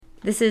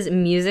This is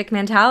Music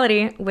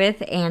Mentality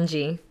with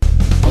Angie.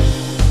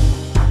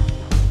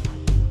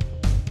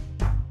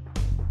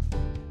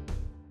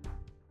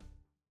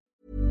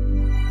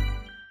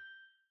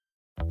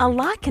 A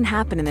lot can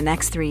happen in the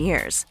next 3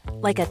 years.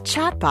 Like a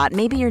chatbot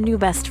may be your new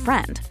best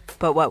friend.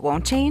 But what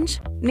won't change?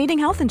 Needing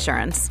health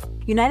insurance.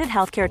 United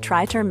Healthcare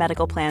Tri-Term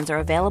Medical Plans are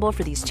available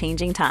for these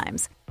changing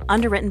times.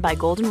 Underwritten by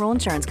Golden Rule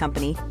Insurance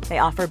Company, they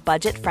offer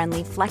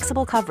budget-friendly,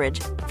 flexible coverage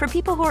for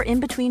people who are in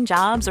between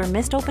jobs or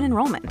missed open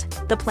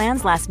enrollment. The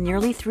plans last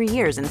nearly 3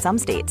 years in some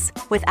states,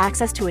 with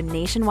access to a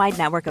nationwide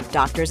network of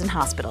doctors and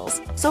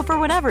hospitals. So for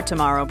whatever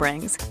tomorrow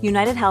brings,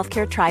 United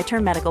Healthcare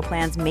Tri-Term Medical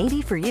Plans may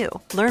be for you.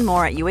 Learn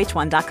more at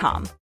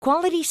uh1.com.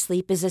 Quality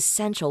sleep is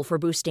essential for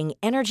boosting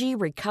energy,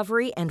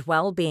 recovery, and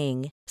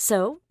well-being.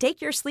 So, take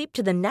your sleep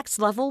to the next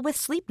level with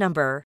Sleep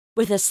Number.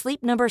 With a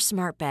Sleep Number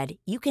smart bed,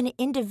 you can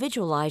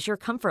individualize your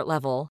comfort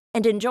level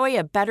and enjoy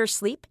a better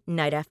sleep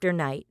night after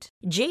night.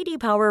 J.D.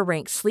 Power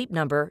ranks Sleep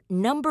Number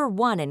number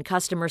 1 in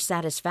customer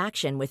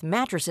satisfaction with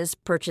mattresses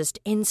purchased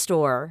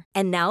in-store.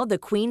 And now the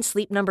Queen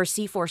Sleep Number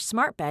C4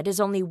 smart bed is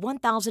only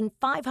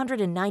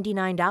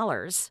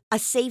 $1,599, a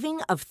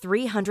saving of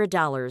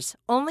 $300,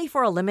 only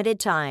for a limited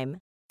time.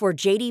 For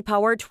J.D.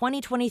 Power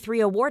 2023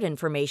 award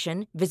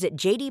information, visit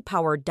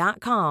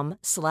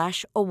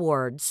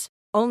jdpower.com/awards.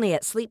 Only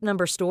at Sleep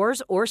Number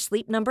stores or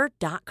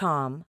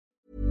sleepnumber.com.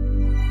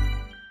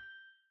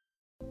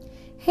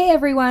 Hey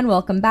everyone,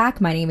 welcome back.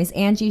 My name is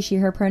Angie, she,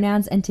 her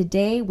pronouns, and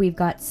today we've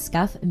got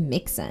Skuff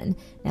Micksun.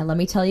 Now let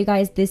me tell you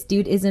guys, this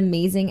dude is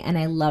amazing and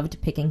I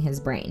loved picking his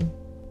brain.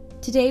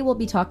 Today we'll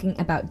be talking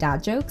about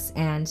dad jokes,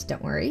 and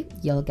don't worry,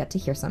 you'll get to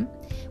hear some.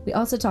 We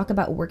also talk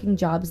about working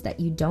jobs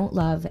that you don't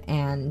love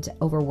and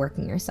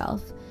overworking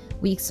yourself.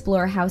 We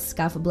explore how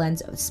Skuff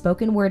blends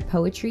spoken word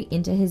poetry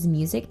into his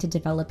music to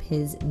develop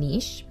his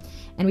niche.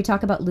 And we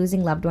talk about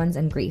losing loved ones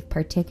and grief,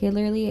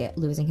 particularly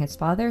losing his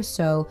father.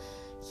 So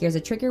here's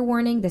a trigger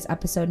warning, this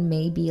episode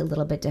may be a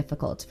little bit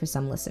difficult for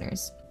some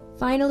listeners.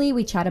 Finally,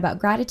 we chat about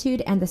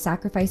gratitude and the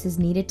sacrifices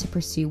needed to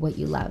pursue what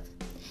you love.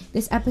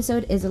 This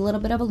episode is a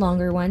little bit of a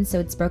longer one, so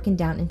it's broken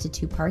down into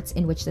 2 parts,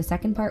 in which the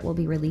second part will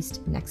be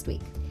released next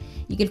week.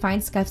 You can find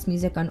Skuff's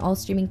music on all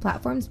streaming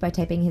platforms by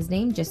typing his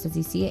name just as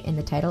you see it in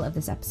the title of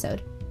this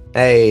episode.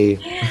 Hey.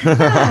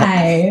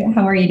 Hi,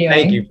 how are you doing?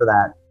 Thank you for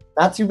that.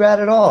 Not too bad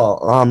at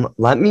all.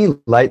 Let me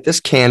light this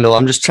candle.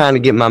 I'm just trying to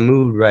get my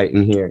mood right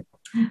in here.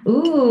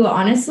 Ooh,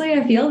 honestly,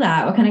 I feel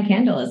that. What kind of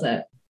candle is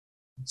it?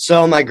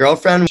 So my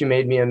girlfriend, she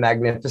made me a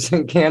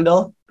magnificent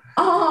candle.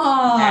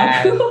 Oh,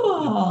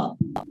 cool.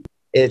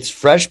 It's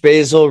fresh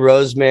basil,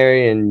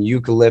 rosemary, and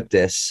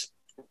eucalyptus.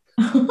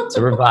 It's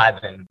a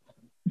reviving.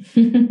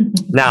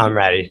 Now I'm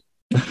ready.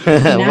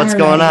 What's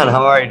going on?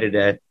 How are you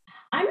today?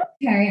 I'm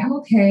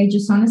okay.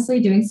 Just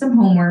honestly doing some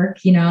homework,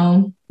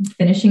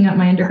 finishing up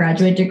my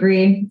undergraduate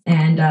degree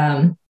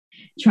and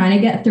trying to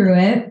get through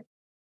it.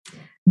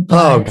 But,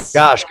 oh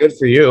gosh, good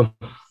for you.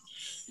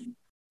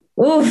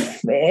 Oof,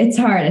 it's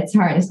hard,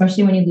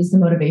 especially when you lose the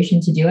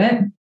motivation to do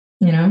it,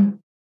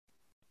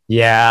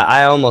 Yeah,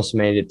 I almost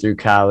made it through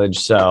college,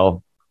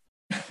 so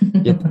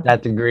get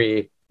that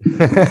degree.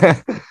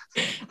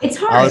 It's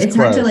hard. It's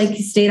hard to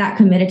stay that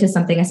committed to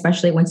something,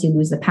 especially once you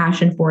lose the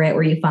passion for it,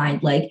 where you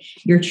find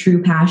your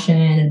true passion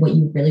and what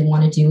you really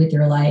want to do with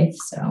your life.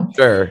 So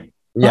sure.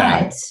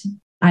 Yeah. But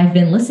I've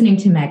been listening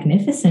to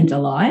Magnificent a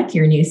lot,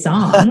 your new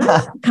song,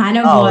 kind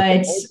of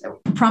what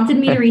prompted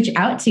me to reach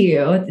out to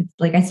you.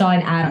 I saw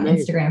an ad on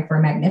Instagram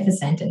for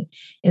Magnificent and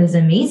it was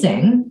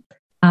amazing.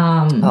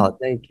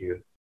 Thank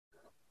you.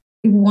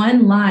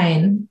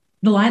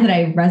 The line that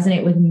I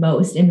resonate with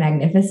most in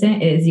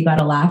Magnificent is "You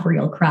gotta laugh or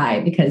you'll cry,"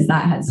 because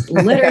that has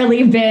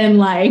literally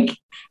been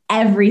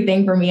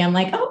everything for me. I'm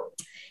oh,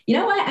 you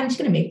know what? I'm just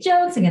going to make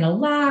jokes. I'm going to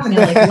laugh. I'm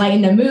going to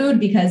lighten the mood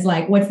because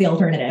what's the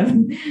alternative?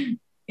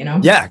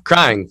 Yeah,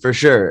 crying for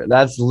sure.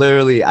 That's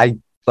literally,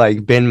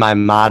 been my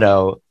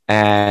motto.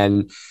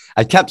 And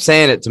I kept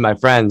saying it to my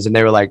friends and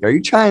they were like, are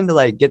you trying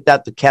to get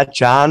that to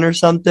catch on or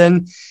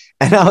something?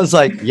 And I was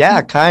like,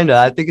 yeah, kind of.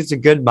 I think it's a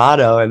good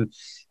motto.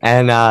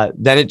 And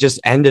then it just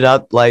ended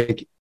up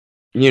I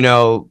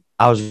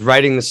was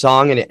writing the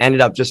song and it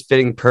ended up just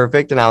fitting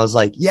perfect. And I was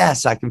like,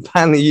 yes, I can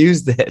finally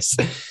use this.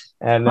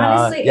 And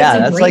honestly,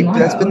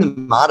 that's been the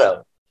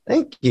motto.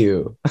 Thank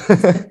you.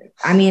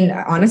 I mean,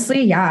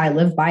 honestly, yeah, I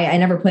live by it. I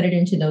never put it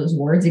into those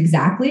words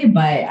exactly,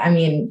 but I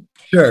mean,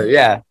 sure.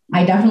 Yeah.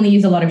 I definitely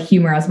use a lot of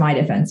humor as my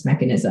defense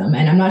mechanism.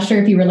 And I'm not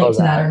sure if you relate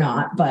to that or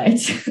not, but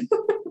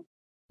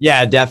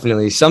yeah,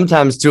 definitely.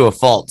 Sometimes to a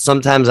fault.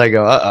 Sometimes I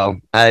go,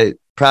 I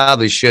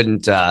probably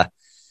shouldn't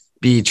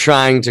be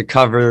trying to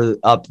cover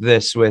up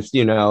this with,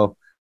 a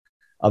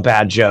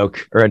bad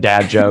joke or a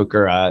dad joke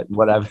or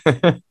whatever.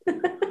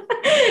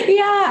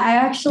 Yeah, I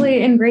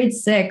actually in grade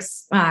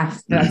 6,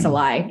 that's a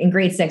lie. In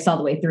grade 6 all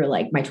the way through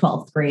my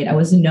 12th grade, I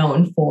was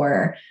known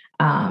for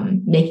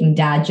making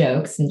dad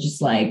jokes and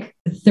just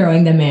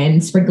throwing them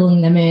in,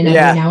 sprinkling them in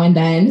every now and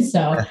then.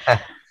 So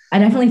I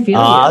definitely feel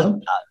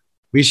you.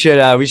 We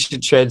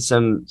should trade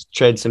some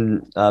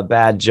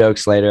bad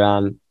jokes later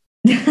on.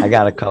 I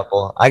got a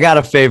couple. I got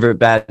a favorite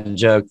bad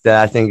joke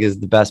that I think is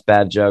the best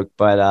bad joke,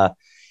 but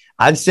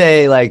I'd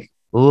say like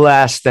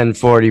less than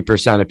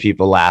 40% of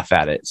people laugh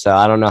at it. So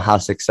I don't know how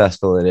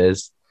successful it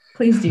is.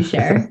 Please do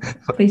share.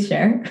 Please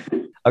share.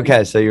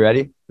 Okay, so you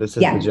ready? This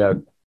is the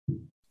joke.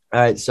 All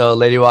right, so a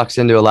lady walks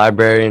into a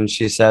library and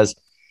she says,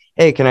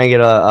 "Hey, can I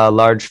get a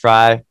large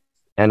fry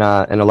and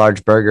a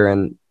large burger?"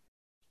 And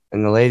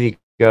the lady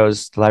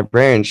goes, the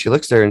librarian, she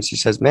looks at her and she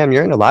says, "Ma'am,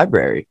 you're in a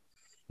library."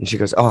 And she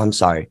goes, "Oh, I'm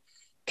sorry.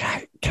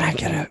 Can I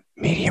get a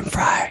medium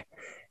fry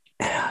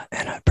and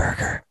a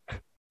burger?"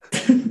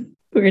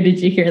 Where did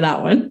you hear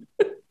that one?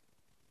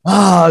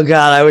 Oh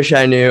God, I wish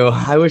I knew.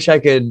 I wish I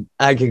could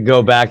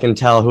go back and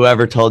tell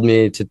whoever told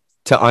me to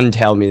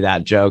untell me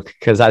that joke,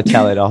 because I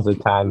tell it all the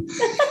time.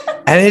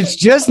 And it's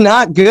just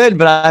not good,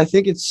 but I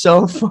think it's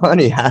so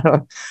funny.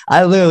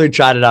 I literally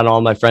tried it on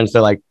all my friends.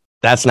 They're like,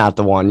 "That's not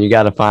the one. You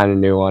got to find a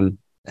new one."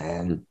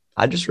 And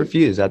I just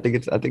refuse. I think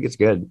it's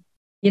good.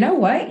 You know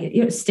what?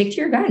 Stick to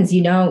your guns.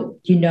 You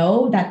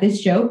know that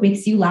this joke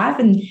makes you laugh,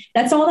 and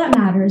that's all that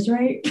matters,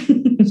 right?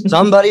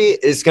 Somebody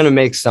is going to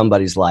make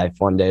somebody's life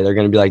one day. They're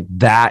going to be like,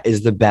 "That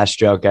is the best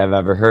joke I've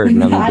ever heard."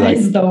 And I'm that like,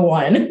 is the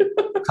one.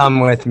 "Come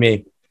with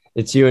me.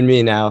 It's you and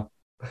me now."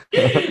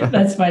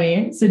 That's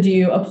funny. So do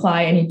you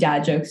apply any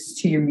dad jokes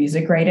to your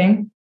music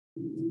writing?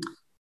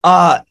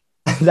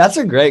 That's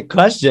a great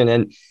question.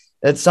 And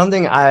it's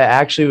something I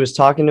actually was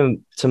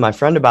talking to my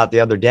friend about the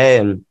other day.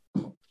 And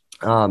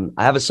I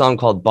have a song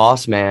called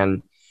Boss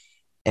Man,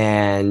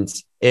 and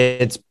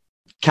it's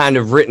kind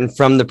of written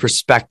from the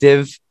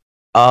perspective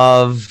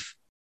of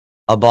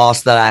a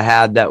boss that I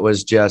had that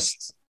was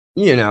just,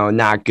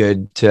 not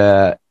good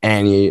to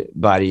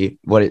anybody,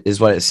 what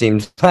it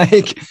seemed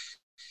like.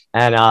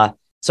 And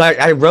so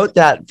I wrote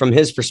that from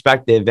his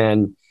perspective,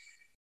 and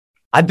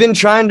I've been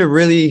trying to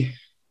really,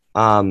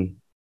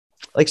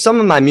 like, some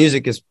of my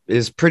music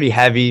is pretty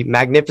heavy.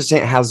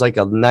 Magnificent has like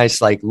a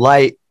nice, like,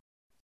 light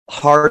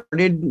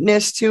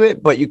heartedness to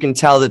it, but you can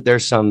tell that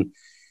there's some,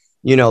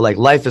 like,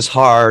 life is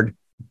hard,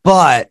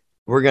 but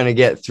we're going to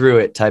get through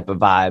it type of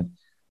vibe.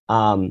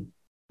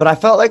 But I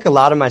felt like a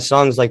lot of my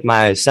songs, like,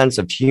 my sense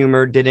of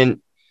humor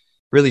didn't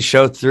really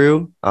show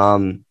through.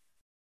 And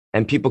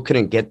people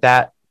couldn't get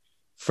that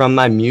from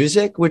my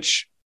music,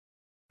 which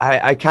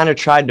I kind of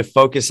tried to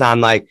focus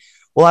on, like,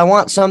 well, I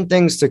want some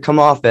things to come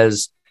off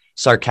as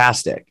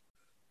sarcastic,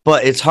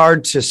 but it's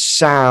hard to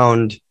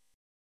sound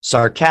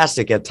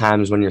sarcastic at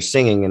times when you're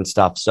singing and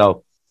stuff.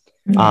 So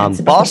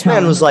Boss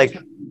Man was like,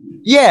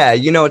 yeah,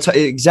 it's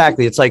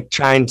exactly, it's like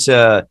trying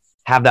to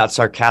have that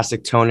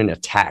sarcastic tone in a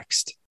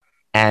text,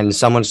 and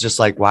someone's just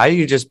like, "Why are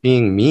you just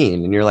being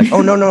mean?" And you're like,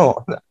 "Oh,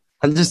 no,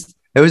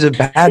 it was a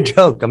bad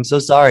joke. I'm so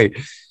sorry."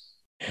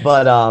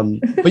 But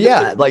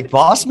yeah, like,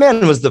 Boss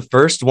Man was the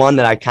first one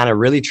that I kind of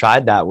really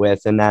tried that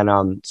with. And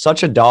then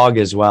Such a Dog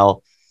as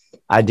well.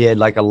 I did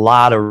like a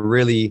lot of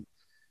really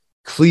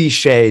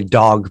cliche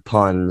dog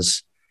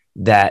puns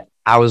that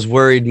I was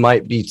worried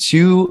might be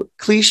too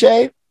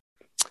cliche,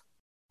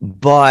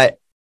 but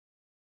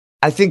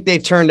I think they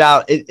turned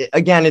out,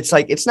 again, it's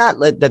like, it's not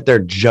that they're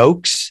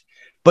jokes,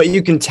 but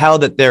you can tell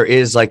that there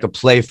is like a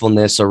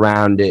playfulness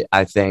around it,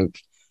 I think.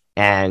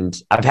 And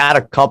I've had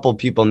a couple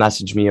people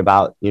message me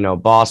about,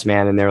 Boss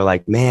Man, and they were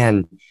like,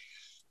 "Man,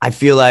 I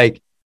feel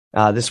like,"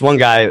 this one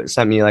guy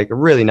sent me like a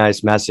really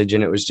nice message,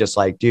 and it was just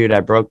like, "Dude, I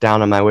broke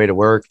down on my way to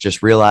work,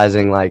 just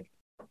realizing, like,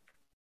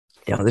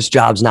 this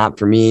job's not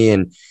for me.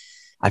 And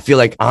I feel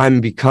like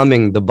I'm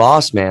becoming the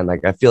boss man.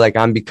 Like, I feel like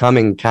I'm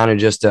becoming kind of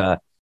just a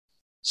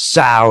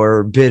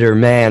sour, bitter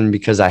man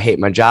because I hate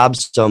my job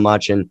so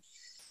much. And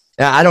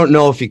I don't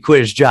know if he quit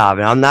his job,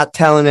 and I'm not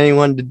telling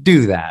anyone to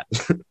do that."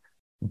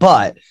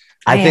 But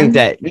I think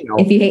that,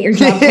 if you hate your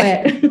job,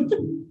 quit.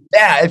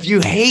 Yeah, if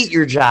you hate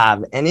your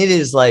job and it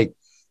is like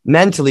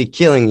mentally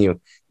killing you,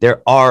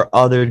 there are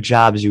other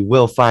jobs. You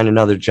will find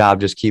another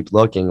job. Just keep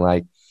looking.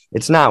 Like,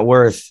 it's not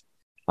worth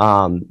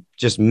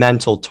just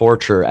mental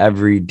torture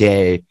every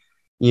day,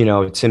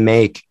 to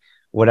make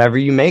whatever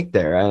you make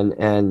there.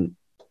 And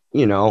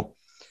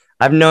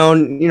I've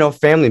known,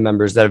 family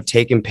members that have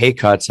taken pay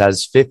cuts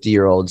as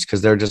 50-year-olds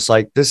because they're just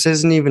like, "This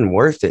isn't even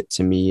worth it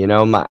to me.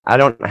 I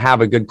don't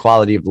have a good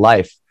quality of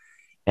life,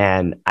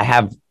 and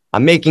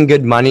I'm making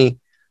good money,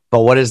 but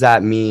what does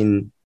that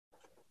mean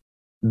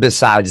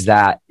besides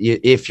that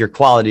if your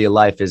quality of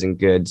life isn't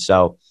good?"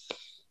 So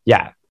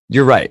yeah,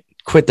 you're right.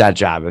 Quit that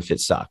job if it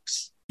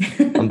sucks.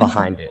 I'm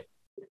behind it.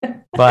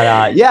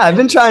 But yeah, I've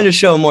been trying to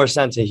show more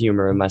sense of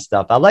humor in my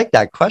stuff. I like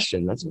that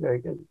question. That's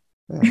very good.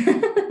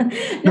 Yeah.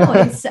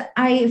 No,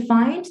 I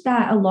find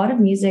that a lot of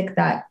music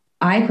that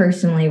I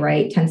personally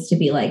write tends to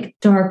be like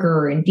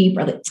darker and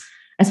deeper, like,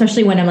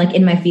 especially when I'm like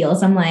in my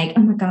feels. I'm like,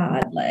 "Oh my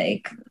God,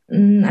 like,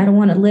 I don't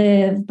want to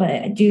live, but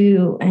I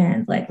do."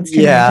 And like, let's get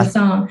into the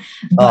song.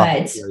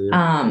 But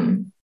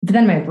But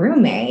then my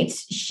roommate,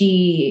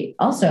 she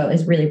also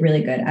is really,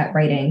 really good at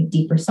writing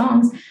deeper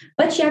songs,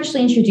 but she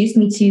actually introduced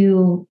me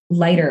to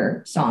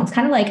lighter songs.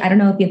 Kind of like, I don't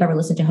know if you've ever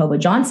listened to Hobo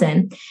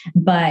Johnson,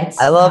 but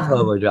I love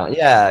Hobo John.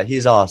 Yeah,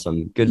 he's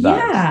awesome. Good vibes.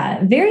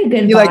 Yeah, very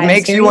good He vibes. like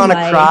makes you want to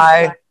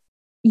cry,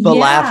 but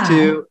laugh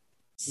too.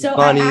 So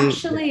Funny. I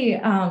actually,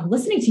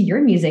 listening to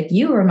your music,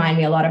 you remind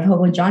me a lot of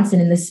Hobo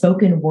Johnson in the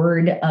spoken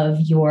word of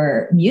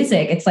your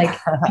music. It's like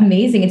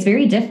amazing. It's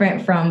very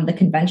different from the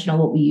conventional,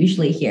 what we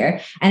usually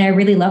hear. And I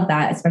really love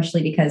that,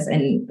 especially because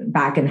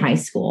back in high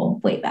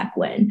school, way back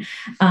when,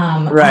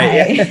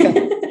 right.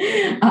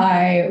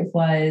 I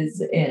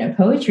was in a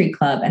poetry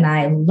club and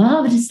I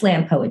loved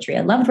slam poetry.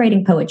 I loved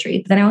writing poetry,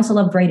 but then I also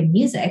loved writing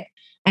music.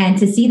 And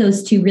to see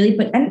those two really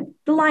and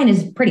the line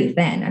is pretty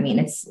thin. I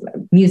mean,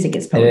 music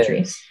is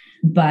poetry.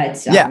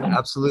 But yeah,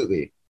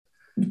 absolutely.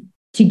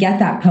 To get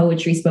that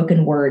poetry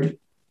spoken word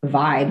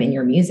vibe in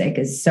your music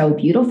is so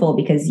beautiful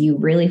because you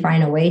really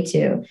find a way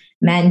to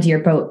mend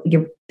your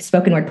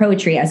spoken word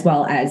poetry as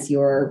well as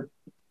your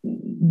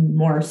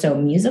more so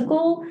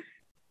musical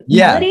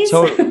melodies.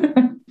 So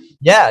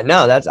yeah,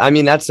 no,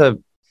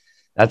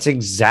 that's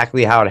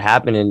exactly how it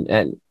happened.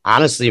 And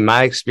honestly,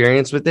 my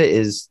experience with it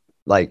is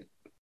like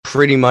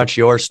pretty much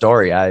your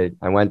story. I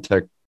went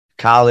to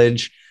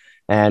college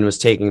and was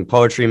taking a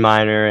poetry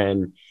minor,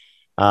 and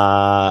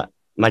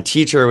my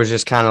teacher was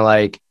just kind of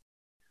like,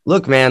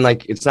 look, man,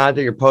 like, it's not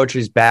that your poetry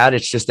is bad.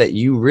 It's just that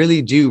you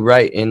really do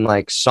write in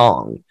like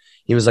song.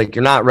 He was like,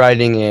 you're not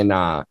writing in,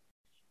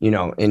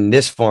 in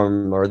this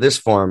form or this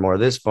form or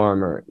this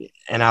form.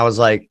 And I was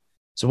like,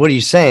 so what are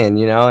you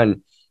saying?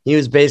 And he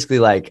was basically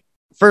like,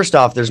 first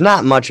off, there's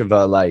not much of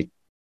a like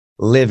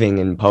living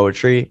in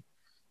poetry.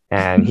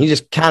 And he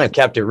just kind of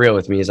kept it real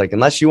with me. He's like,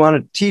 unless you want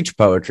to teach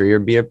poetry or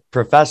be a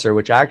professor,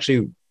 which I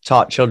actually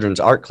taught children's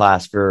art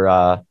class for,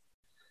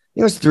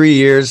 it was 3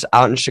 years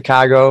out in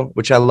Chicago,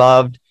 which I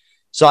loved.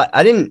 So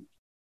I didn't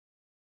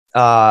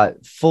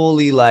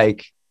fully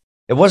like,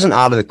 it wasn't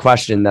out of the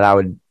question that I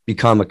would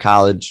become a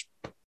college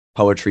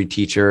poetry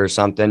teacher or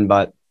something,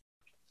 but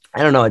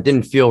I don't know. It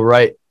didn't feel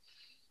right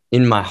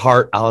in my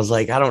heart. I was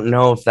like, I don't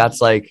know if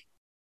that's like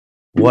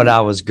what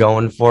I was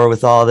going for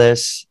with all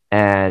this.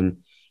 And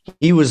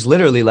he was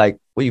literally like,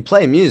 well, you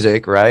play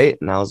music, right?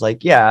 And I was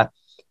like, yeah.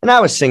 And I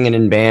was singing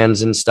in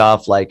bands and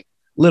stuff, like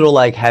little,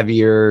 like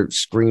heavier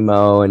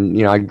screamo. And,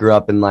 I grew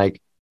up in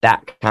like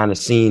that kind of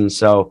scene.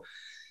 So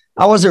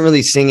I wasn't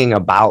really singing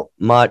about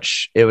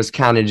much. It was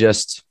kind of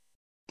just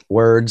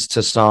words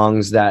to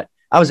songs that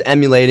I was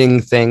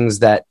emulating, things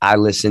that I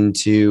listened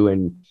to.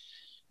 And,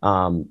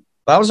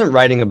 but I wasn't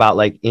writing about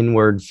like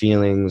inward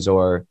feelings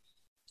or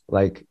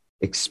like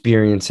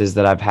experiences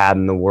that I've had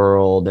in the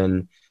world.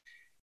 And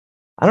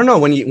I don't know,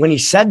 when he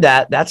said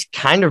that, that's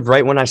kind of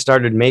right when I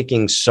started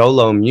making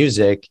solo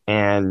music,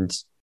 and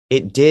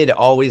it did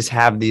always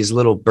have these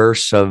little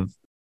bursts of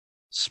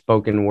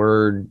spoken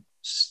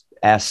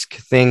word-esque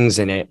things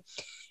in it.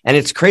 And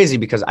it's crazy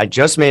because I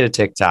just made a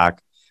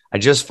TikTok. I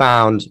just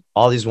found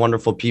all these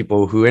wonderful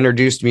people who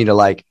introduced me to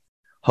like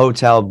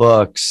Hotel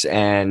Books,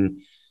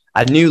 and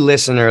I knew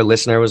Listener.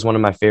 Listener was one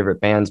of my favorite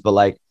bands, but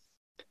like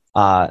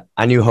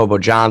I knew Hobo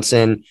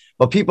Johnson,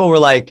 but people were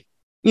like,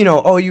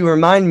 oh, you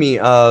remind me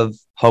of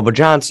Hobo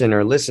Johnson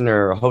or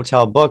Listener or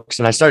Hotel Books.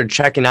 And I started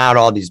checking out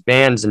all these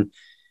bands and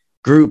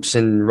groups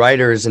and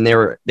writers, and they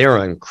were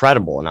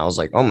incredible. And I was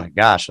like, oh my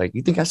gosh, like,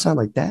 you think I sound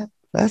like that?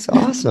 That's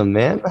awesome,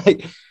 man.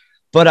 Like,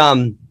 but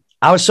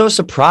I was so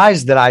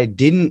surprised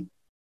that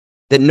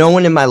no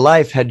one in my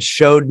life had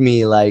showed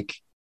me like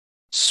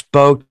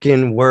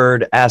spoken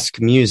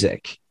word-esque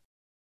music.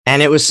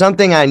 And it was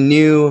something I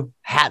knew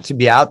had to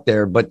be out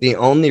there, but the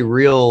only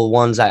real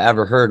ones I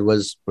ever heard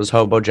was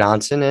Hobo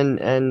Johnson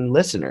and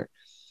Listener.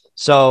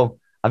 So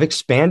I've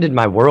expanded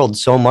my world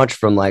so much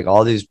from like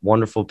all these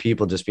wonderful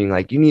people just being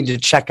like, you need to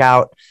check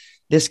out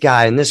this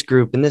guy and this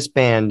group and this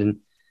band.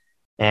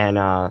 And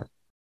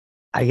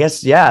I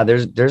guess, yeah,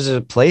 there's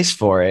a place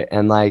for it.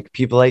 And like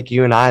people like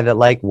you and I that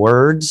like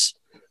words,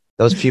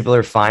 those people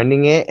are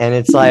finding it. And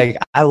it's like,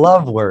 I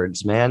love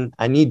words, man.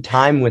 I need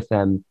time with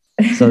them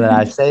so that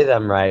I say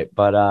them right.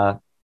 But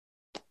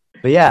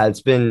yeah,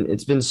 it's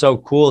been so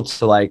cool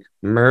to like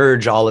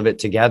merge all of it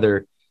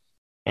together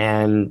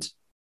and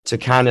to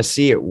kind of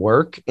see it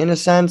work in a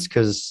sense.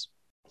 Cause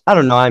I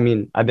don't know. I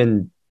mean, I've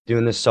been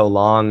doing this so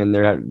long and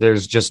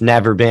there's just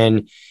never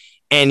been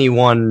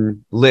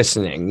anyone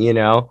listening,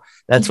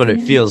 that's what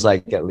it feels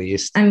like, at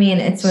least. I mean,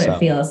 it's what it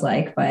feels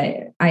like,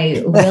 but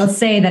I will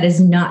say that is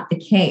not the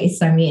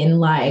case. I mean,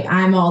 like,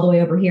 I'm all the way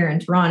over here in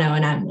Toronto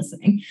and I'm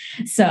listening.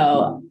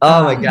 So,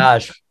 oh my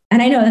gosh.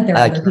 And I know that there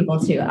are other people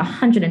too,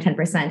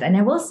 110%. And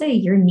I will say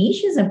your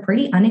niche is a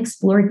pretty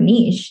unexplored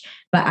niche,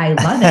 but I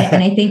love it.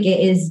 And I think it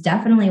is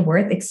definitely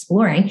worth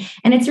exploring.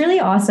 And it's really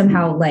awesome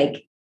how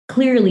like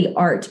clearly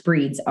art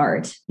breeds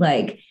art.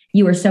 Like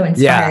you were so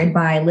inspired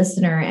by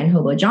Listener and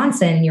Hobo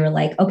Johnson. You were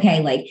like,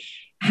 okay, like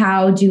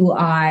how do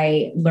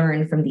I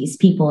learn from these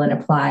people and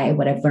apply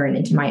what I've learned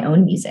into my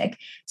own music?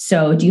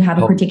 So do you have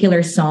a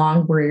particular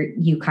song where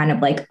you kind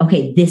of like,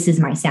 okay, this is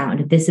my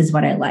sound. This is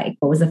what I like.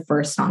 What was the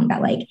first song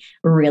that like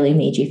really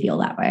made you feel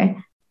that way?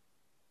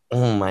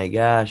 Oh my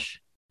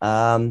gosh.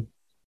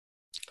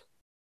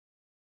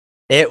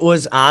 It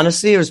was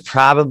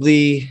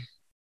probably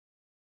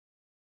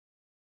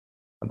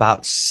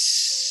about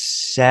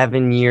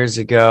 7 years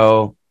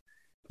ago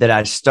that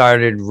I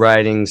started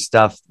writing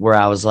stuff where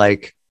I was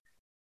like,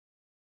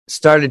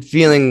 started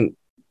feeling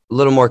a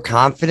little more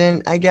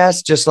confident, I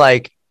guess, just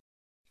like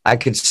I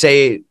could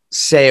say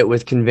it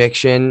with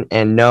conviction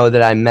and know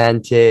that I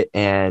meant it.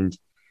 And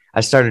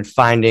I started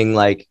finding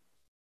like,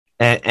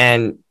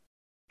 and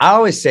I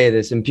always say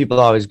this and people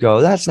always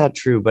go, that's not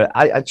true. But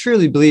I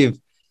truly believe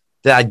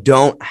that I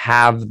don't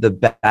have the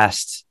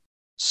best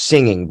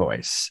singing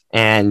voice.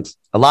 And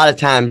a lot of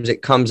times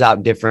it comes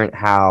out different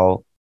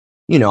how,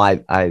 you know,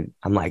 I'm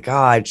like,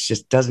 oh, it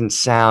just doesn't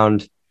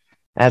sound,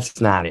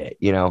 that's not it.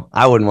 You know,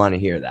 I wouldn't want to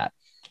hear that.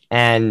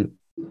 And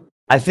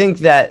I think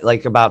that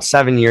like about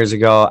 7 years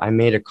ago, I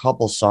made a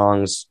couple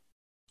songs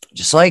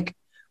just like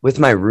with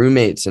my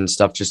roommates and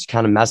stuff, just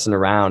kind of messing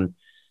around.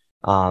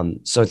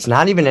 So it's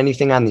not even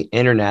anything on the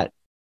internet,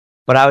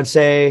 but I would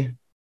say,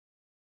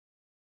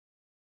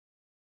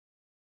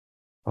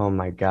 oh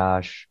my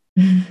gosh.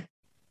 I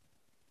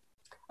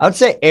would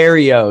say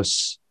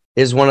Arios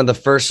is one of the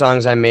first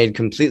songs I made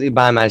completely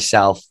by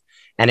myself.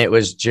 And it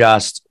was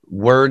just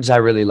words I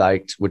really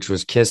liked, which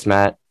was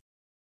Kismet,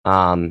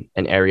 and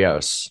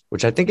Arios,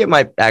 which I think it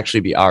might actually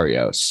be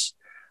Arios.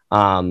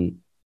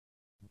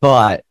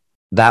 But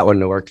that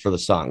wouldn't have worked for the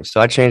song. So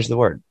I changed the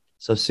word.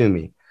 So sue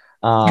me.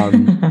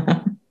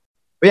 But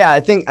yeah,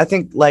 I think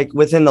like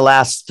within the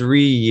last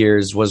 3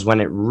 years was when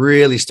it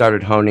really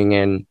started honing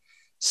in.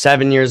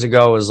 7 years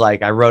ago was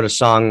like, I wrote a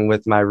song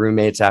with my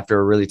roommates after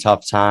a really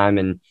tough time.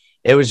 And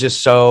it was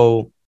just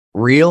so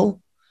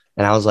real.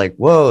 And I was like,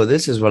 whoa,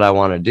 this is what I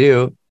want to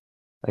do.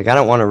 Like, I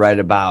don't want to write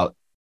about,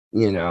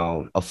 you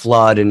know, a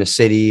flood in a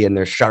city and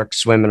there's sharks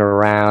swimming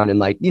around and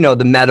like, you know,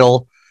 the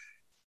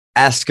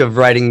metal-esque of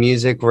writing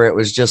music where it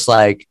was just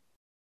like,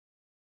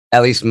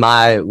 at least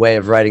my way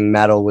of writing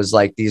metal was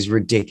like these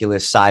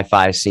ridiculous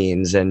sci-fi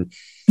scenes and,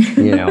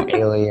 you know,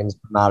 aliens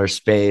from outer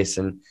space.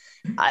 And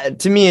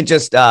to me, it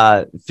just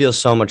feels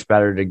so much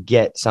better to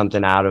get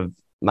something out of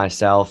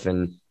myself.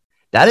 And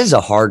that is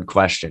a hard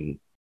question.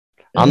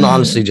 I'm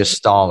honestly just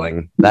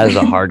stalling. That is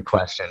a hard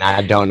question.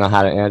 I don't know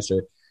how to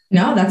answer.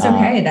 No, that's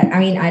okay.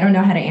 I don't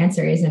know how to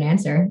answer is an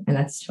answer, and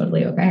that's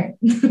totally okay.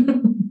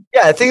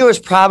 Yeah, I think it was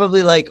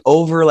probably like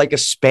over like a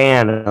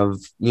span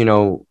of, you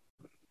know,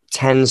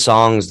 10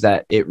 songs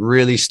that it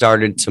really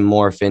started to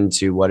morph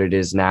into what it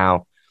is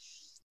now.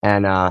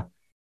 And,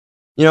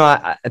 you know,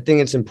 I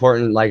think it's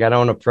important. Like, I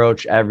don't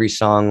approach every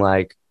song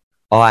like,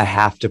 oh, I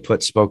have to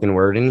put spoken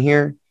word in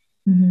here.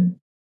 Mm-hmm.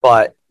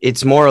 But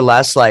it's more or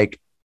less like,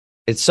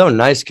 it's so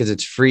nice because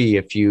it's free.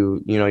 If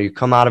you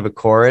come out of a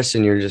chorus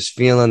and you're just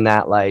feeling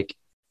that, like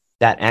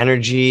that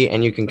energy,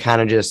 and you can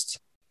kind of just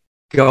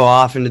go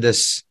off into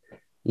this,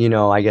 you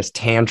know, I guess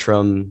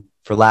tantrum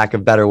for lack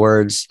of better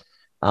words.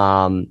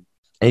 And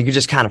you can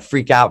just kind of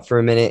freak out for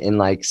a minute and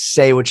like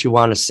say what you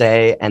want to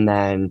say and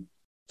then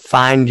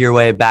find your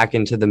way back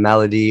into the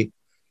melody.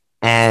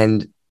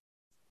 And,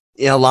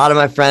 you know, a lot of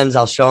my friends,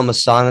 I'll show them a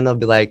song and they'll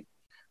be like,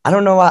 I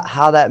don't know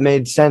how that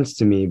made sense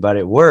to me, but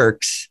it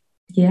works.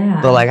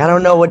 Yeah. But like, I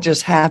don't know what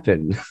just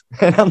happened.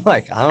 And I'm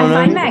like, I don't know.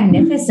 I find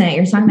Magnificent,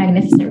 your song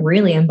Magnificent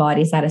really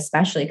embodies that,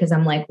 especially because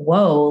I'm like,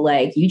 whoa,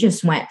 like you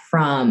just went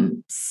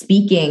from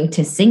speaking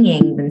to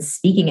singing, then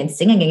speaking and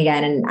singing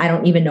again. And I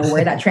don't even know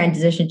where that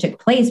transition took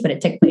place, but it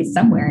took place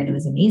somewhere and it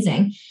was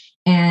amazing.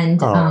 And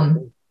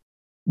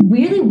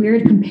really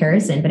weird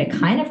comparison, but it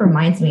kind of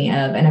reminds me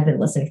of, and I've been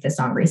listening to this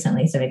song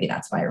recently, so maybe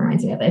that's why it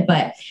reminds me of it,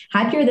 but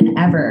Happier Than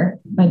Ever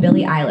by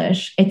Billie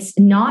Eilish. It's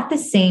not the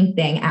same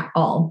thing at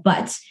all,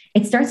 but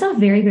it starts off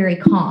very, very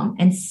calm.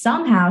 And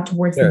somehow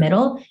towards the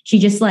middle, she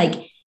just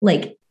like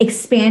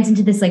expands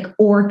into this like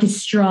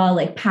orchestra,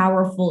 like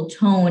powerful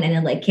tone. And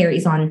it like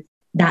carries on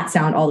that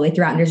sound all the way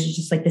throughout. And there's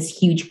just like this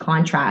huge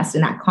contrast.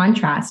 And that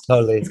contrast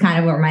is kind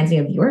of what reminds me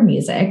of your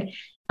music.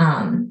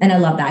 And I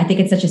love that. I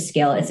think it's such a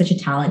skill. It's such a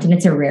talent, and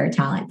it's a rare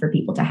talent for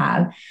people to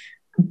have.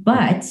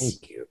 But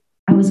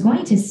I was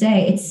going to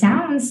say, it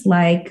sounds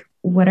like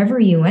whatever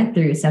you went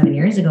through 7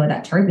 years ago,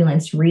 that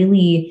turbulence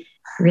really,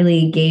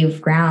 really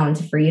gave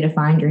ground for you to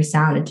find your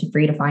sound and for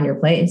you to find your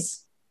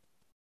place.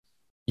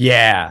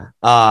 Yeah.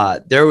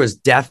 There was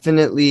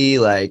definitely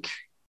like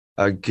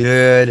a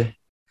good,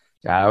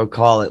 I would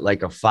call it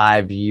like a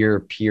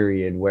 5-year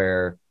period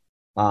where,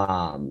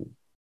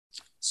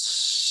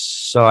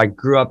 so I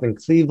grew up in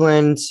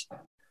Cleveland,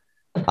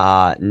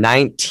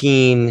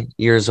 19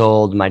 years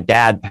old. My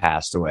dad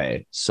passed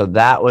away. So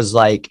that was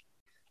like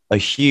a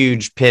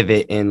huge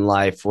pivot in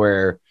life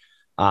where,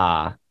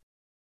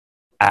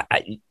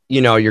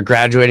 you're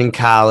graduating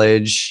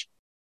college,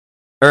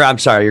 or I'm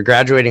sorry, you're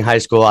graduating high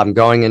school. I'm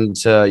going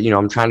into,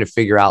 I'm trying to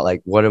figure out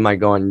like, what am I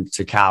going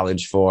to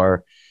college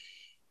for?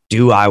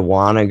 do I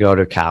want to go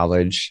to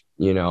college?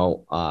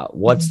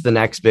 What's the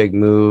next big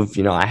move?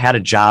 I had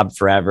a job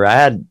forever. I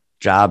had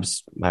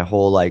jobs my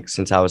whole, like,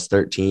 since I was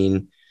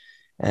 13.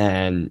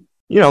 And,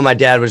 my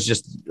dad was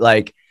just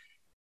like,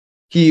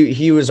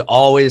 he was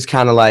always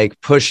kind of like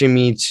pushing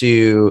me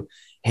to,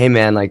 hey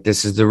man, like,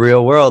 this is the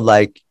real world.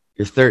 Like,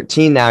 you're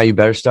 13 now, you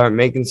better start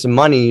making some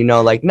money,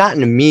 like, not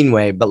in a mean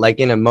way, but like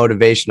in a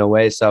motivational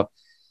way. So,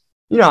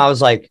 I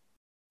was like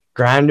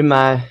grinding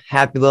my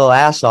happy little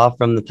ass off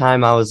from the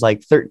time I was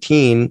like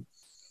 13,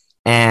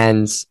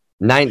 and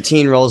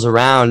 19 rolls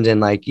around,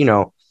 and like,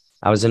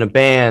 I was in a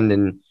band,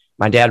 and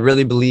my dad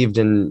really believed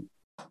in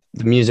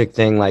the music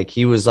thing. Like,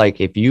 he was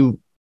like, if you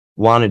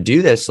want to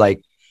do this,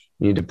 like,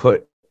 you need to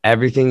put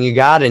everything you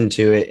got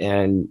into it.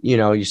 And,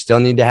 you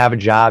still need to have a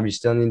job. You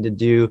still need to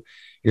do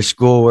your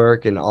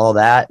schoolwork and all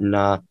that.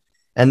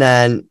 And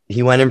then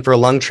he went in for a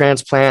lung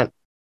transplant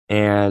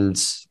and,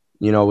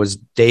 was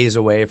days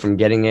away from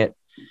getting it.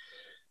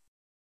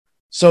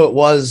 So it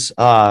was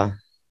an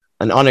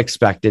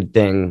unexpected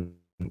thing,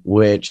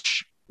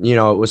 which,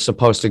 it was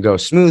supposed to go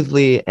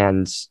smoothly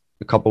and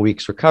a couple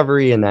weeks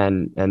recovery, and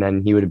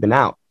then he would have been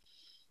out.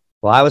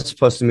 Well, I was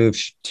supposed to move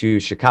to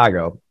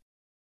Chicago.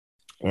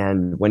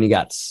 And when he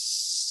got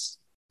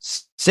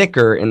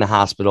sicker in the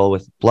hospital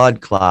with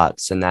blood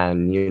clots, and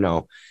then,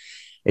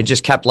 it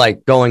just kept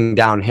like going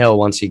downhill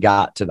once he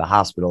got to the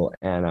hospital.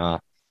 And, I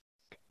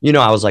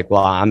was like,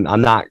 well,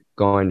 I'm not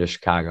going to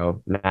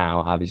Chicago now,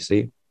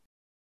 obviously.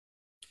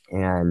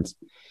 And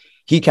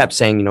he kept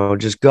saying,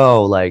 just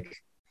go, like,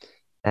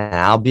 and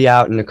I'll be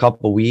out in a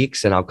couple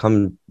weeks and I'll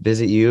come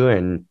visit you.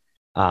 And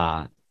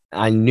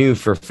I knew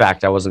for a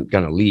fact I wasn't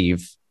going to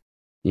leave,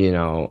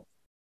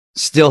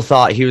 still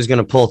thought he was going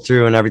to pull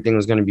through and everything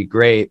was going to be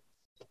great,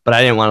 but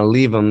I didn't want to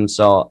leave him.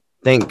 So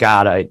thank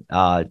God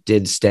I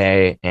did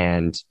stay.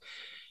 And,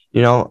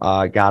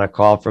 I got a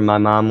call from my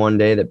mom one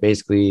day that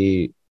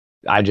basically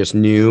I just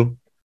knew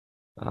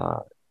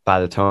by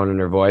the tone in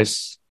her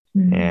voice,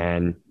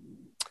 and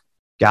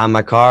got in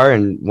my car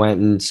and went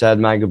and said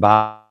my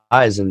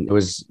goodbyes. And it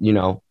was,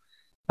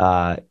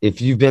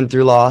 if you've been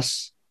through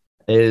loss,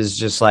 it is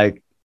just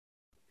like,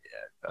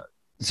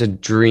 it's a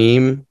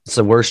dream. It's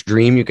the worst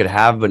dream you could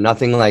have, but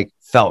nothing like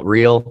felt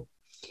real.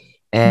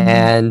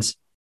 And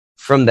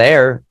from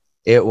there,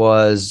 it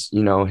was,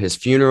 his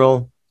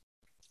funeral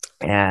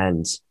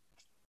and,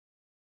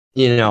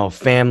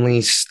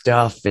 family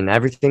stuff and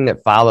everything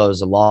that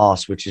follows a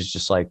loss, which is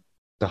just like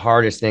the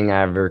hardest thing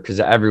ever, because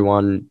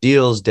everyone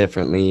deals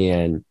differently.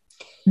 And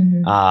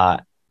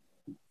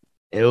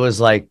it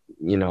was like,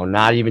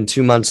 not even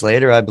 2 months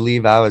later, I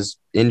believe I was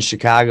in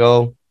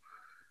Chicago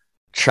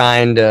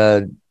trying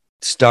to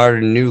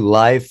start a new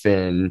life.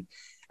 And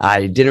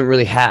I didn't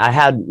really I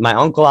had my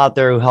uncle out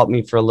there who helped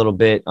me for a little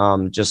bit,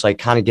 just like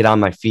kind of get on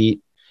my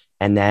feet.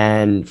 And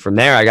then from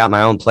there, I got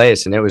my own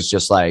place. And it was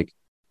just like,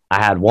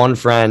 I had one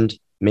friend,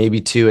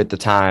 maybe two at the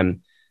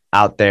time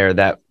out there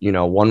that,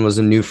 one was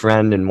a new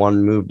friend and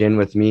one moved in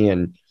with me.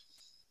 And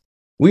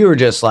we were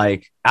just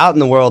like out in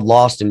the world,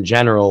 lost in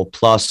general,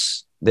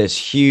 plus this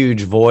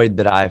huge void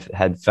that I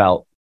had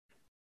felt.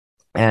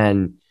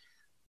 And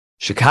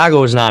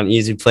Chicago was not an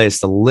easy place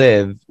to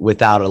live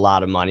without a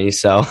lot of money.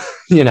 So,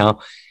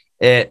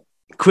 it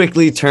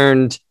quickly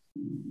turned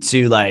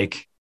to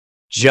like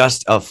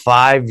just a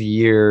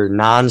 5-year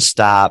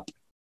nonstop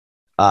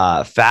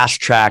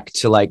fast track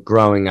to like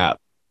growing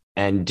up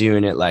and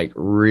doing it like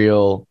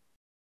real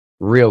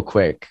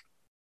quick.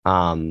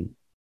 To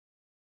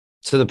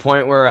the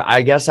point where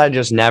I guess I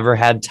just never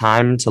had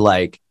time to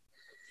like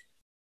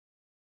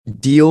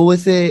deal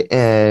with it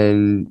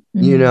and,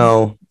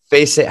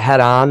 face it head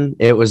on.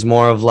 It was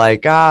more of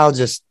like, I'll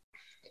just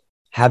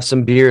have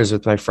some beers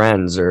with my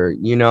friends or,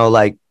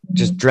 like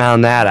just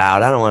drown that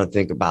out. I don't want to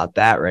think about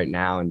that right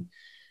now. And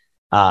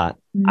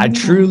I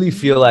truly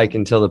feel like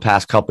until the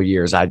past couple of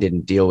years, I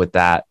didn't deal with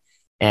that.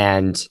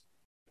 And,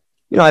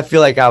 I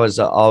feel like I was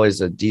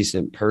always a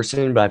decent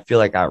person, but I feel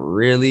like I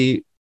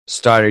really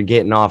started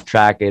getting off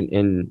track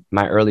in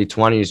my early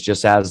 20s,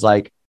 just as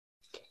like,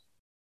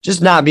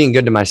 just not being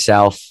good to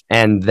myself.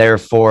 And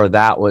therefore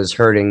that was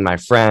hurting my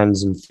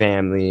friends and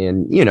family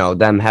and,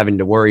 them having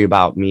to worry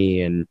about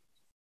me and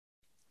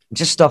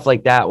just stuff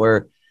like that,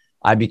 where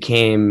I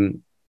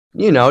became,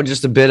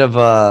 just a bit of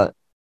a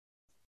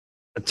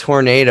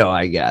tornado,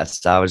 I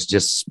guess. I was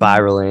just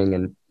spiraling.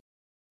 And,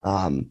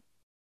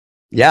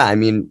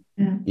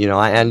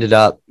 I ended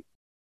up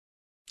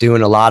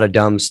doing a lot of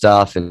dumb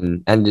stuff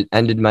and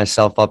ended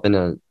myself up in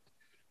a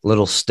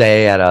little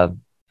stay at a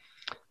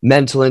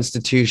mental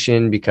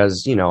institution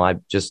because,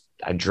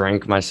 I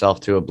drank myself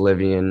to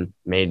oblivion,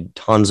 made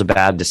tons of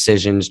bad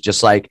decisions,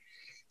 just like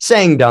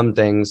saying dumb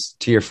things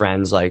to your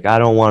friends, like, I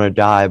don't want to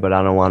die, but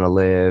I don't want to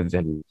live.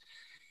 And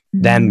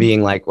them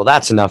being like, well,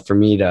 that's enough for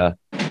me to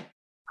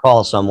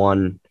call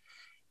someone.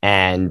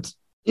 And,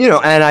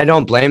 and I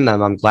don't blame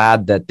them. I'm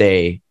glad that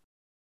they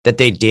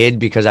did,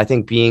 because I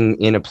think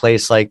being in a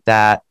place like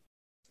that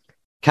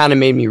kind of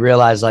made me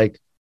realize like,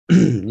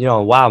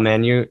 wow,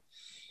 man,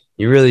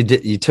 you really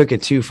did. You took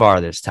it too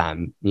far this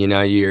time. You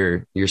know,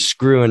 you're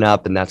screwing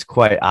up, and that's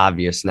quite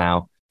obvious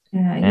now.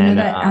 Yeah, you know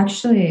that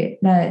actually,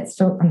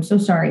 I'm so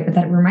sorry, but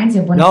that reminds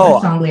me of one of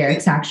our song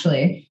lyrics,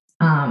 actually.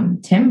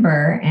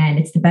 Timber, and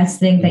it's the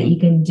best thing that you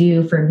can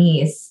do for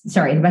me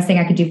the best thing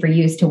I could do for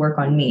you is to work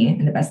on me,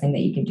 and the best thing that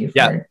you can do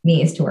for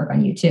me is to work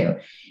on you too.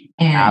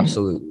 And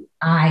absolutely,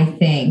 I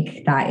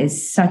think that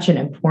is such an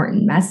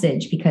important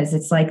message, because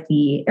it's like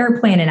the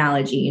airplane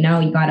analogy. You know,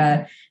 you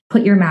gotta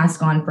put your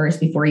mask on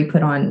first before you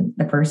put on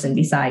the person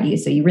beside you.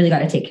 So you really got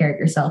to take care of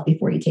yourself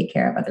before you take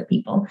care of other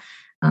people.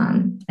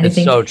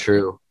 It's so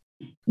true.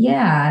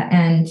 Yeah.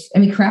 And I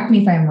mean, correct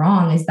me if I'm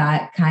wrong. Is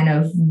that kind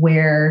of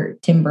where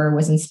Timber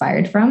was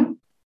inspired from?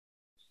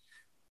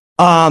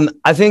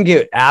 I think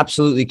it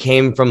absolutely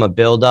came from a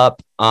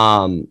buildup.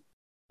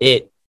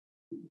 It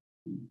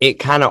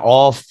kind of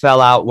all fell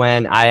out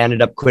when I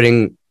ended up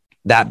quitting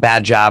that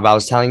bad job I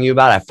was telling you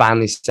about. I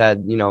finally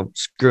said, you know,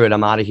 screw it,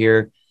 I'm out of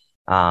here.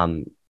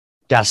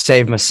 Gotta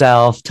save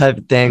myself type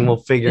of thing. We'll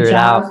figure it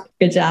out.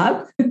 Good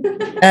job.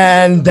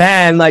 And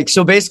then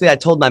so basically I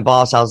told my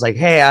boss, I was like,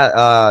 hey,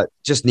 I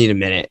just need a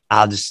minute.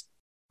 I'll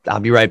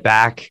be right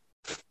back.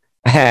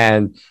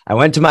 And I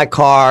went to my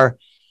car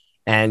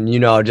and, you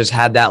know, just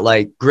had that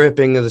like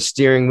gripping of the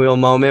steering wheel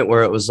moment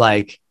where it was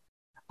like,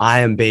 I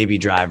am baby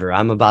driver.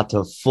 I'm about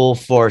to full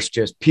force,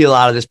 just peel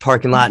out of this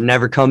parking lot and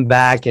never come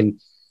back.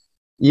 And,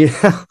 you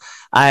know,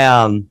 I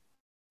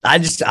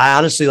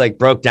honestly like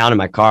broke down in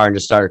my car and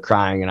just started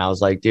crying. And I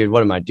was like, dude,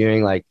 what am I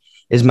doing? Like,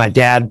 is my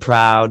dad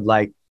proud?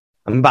 Like,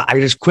 I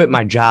just quit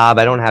my job.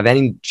 I don't have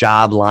any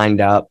job lined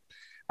up.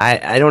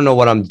 I don't know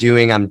what I'm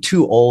doing. I'm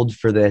too old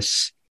for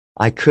this.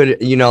 I could,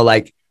 you know,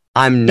 like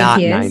I'm not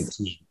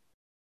 19.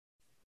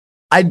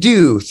 I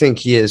do think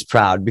he is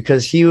proud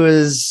because he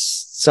was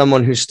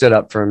someone who stood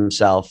up for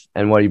himself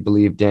and what he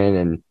believed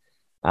in.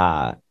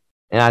 And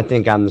I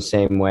think I'm the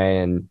same way.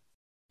 And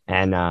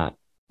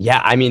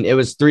yeah, I mean, it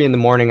was 3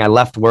 a.m. I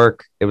left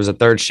work. It was a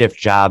third shift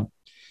job.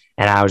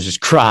 And I was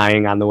just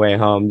crying on the way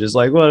home, just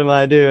like, what am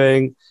I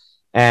doing?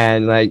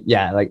 And like,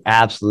 yeah, like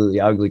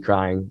absolutely ugly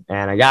crying.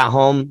 And I got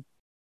home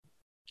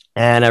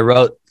and I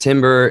wrote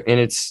Timber in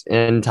its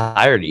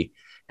entirety.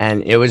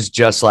 And it was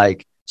just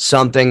like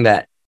something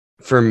that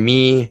for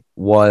me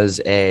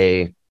was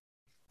a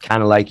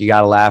kind of like, you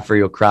got to laugh or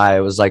you'll cry.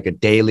 It was like a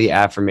daily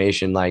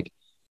affirmation. Like,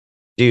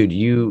 dude,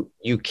 you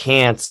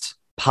can't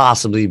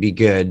possibly be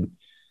good.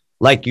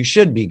 Like you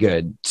should be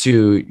good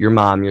to your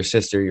mom, your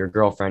sister, your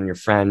girlfriend, your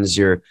friends,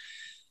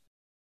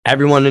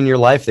 everyone in your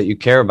life that you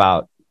care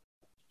about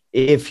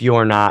if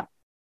you're not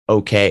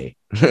okay.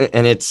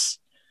 And it's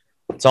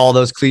all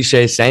those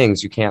cliche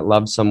sayings. You can't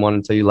love someone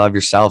until you love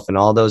yourself. And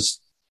all those,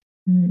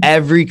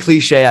 every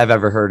cliche I've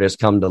ever heard has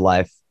come to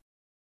life.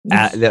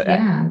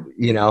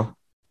 You know,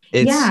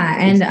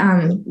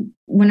 and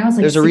when I was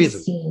like, there's 16, a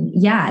reason.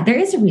 Yeah, there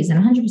is a reason.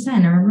 100%. I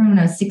remember when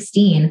I was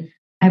 16,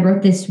 I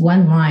wrote this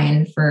one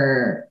line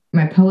for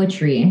my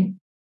poetry.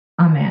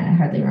 Oh man, I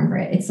hardly remember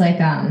it. It's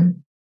like,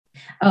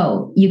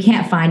 oh, you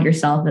can't find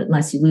yourself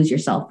unless you lose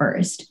yourself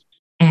first.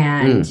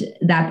 And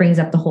that brings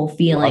up the whole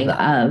feeling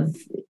of,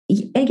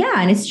 yeah,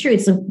 and it's true.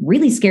 It's a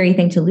really scary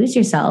thing to lose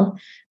yourself,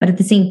 but at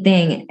the same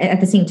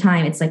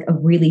time, it's like a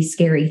really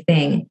scary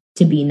thing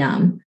to be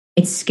numb.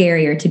 It's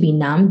scarier to be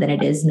numb than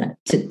it is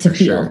to feel.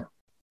 Sure.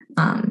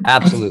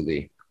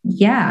 Absolutely.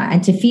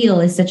 And to feel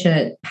is such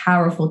a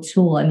powerful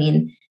tool. I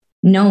mean,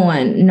 no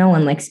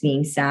one likes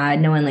being sad.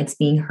 No one likes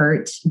being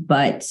hurt,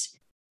 but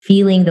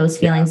feeling those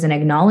feelings and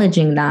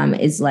acknowledging them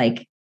is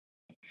like,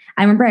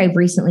 I remember I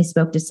recently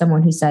spoke to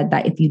someone who said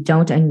that if you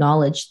don't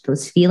acknowledge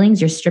those feelings,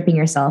 you're stripping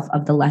yourself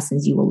of the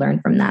lessons you will learn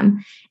from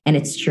them. And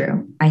it's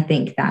true. I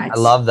think that. I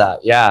love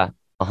that. Yeah.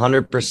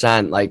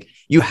 100%. Like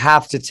you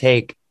have to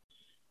take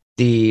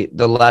the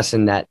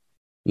lesson that,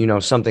 you know,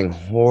 something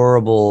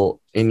horrible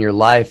in your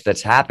life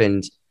that's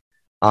happened.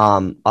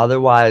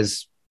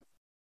 Otherwise,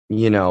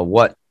 you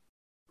know,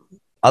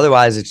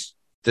 otherwise it's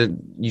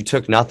you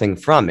took nothing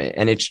from it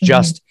and it's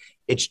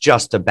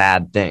just a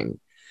bad thing.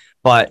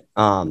 But,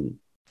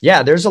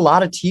 yeah, there's a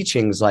lot of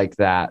teachings like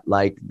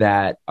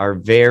that are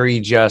very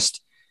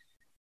just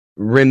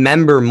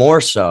remember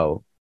more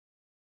so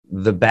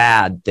the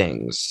bad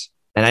things.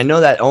 And I know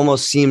that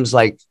almost seems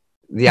like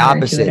the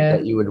opposite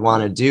that you would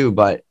want to do,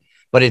 but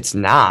it's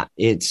not.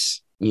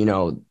 It's, you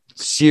know,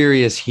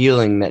 serious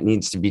healing that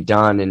needs to be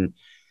done. And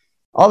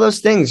all those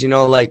things, you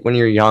know, like when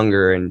you're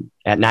younger and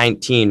at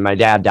 19, my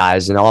dad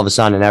dies and all of a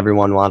sudden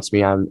everyone wants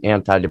me on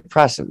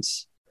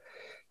antidepressants.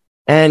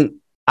 And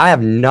I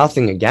have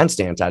nothing against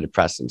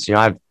antidepressants. You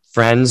know, I have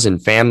friends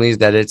and families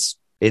that it's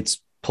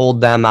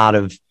pulled them out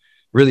of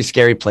really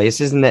scary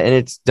places and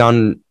it's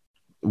turned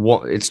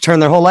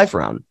their whole life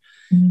around.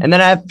 And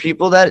then I have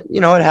people that, you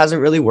know, it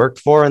hasn't really worked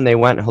for and they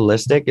went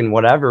holistic and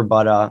whatever.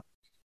 But,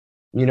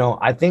 you know,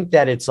 I think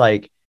that it's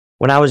like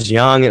when I was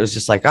young, it was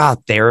just like,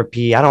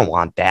 therapy. I don't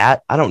want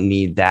that. I don't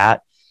need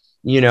that,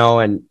 you know,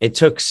 and it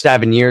took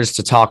 7 years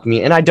to talk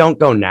me. And I don't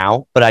go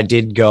now, but I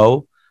did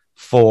go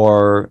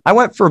I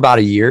went for about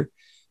a year.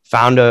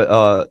 Found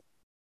a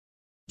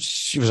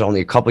she was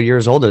only a couple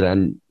years older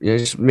than,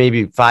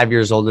 maybe 5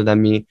 years older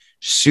than me.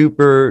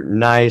 Super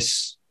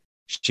nice.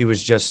 She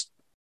was just,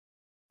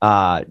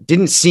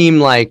 didn't seem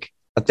like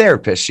a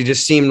therapist. She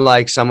just seemed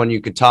like someone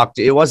you could talk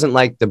to. It wasn't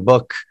like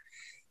the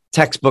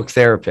textbook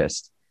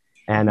therapist.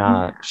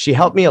 And she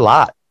helped me a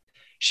lot.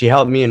 She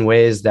helped me in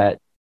ways that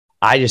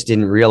I just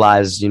didn't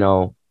realize,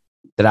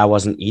 that I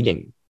wasn't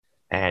eating.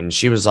 And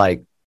she was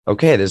like,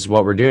 okay, this is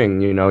what we're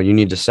doing. You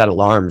need to set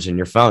alarms in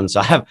your phone.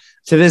 So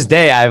to this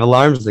day, I have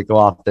alarms that go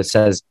off that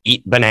says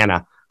eat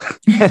banana.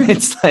 And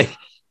it's like,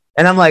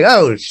 and I'm like,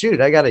 oh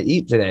shoot, I got to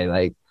eat today.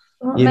 Like,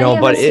 but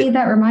it need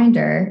that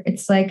reminder.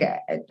 It's like,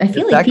 I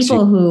feel like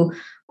people who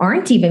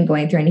aren't even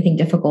going through anything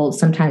difficult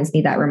sometimes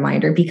need that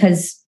reminder,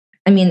 because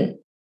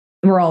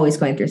we're always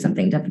going through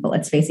something difficult.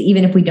 Let's face it.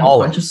 Even if we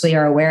don't consciously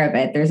are aware of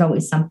it, there's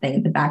always something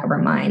at the back of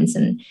our minds.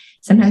 And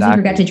sometimes we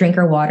forget to drink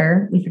our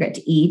water. We forget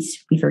to eat.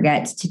 We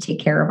forget to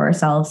take care of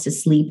ourselves, to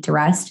sleep, to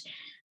rest.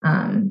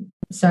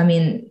 So,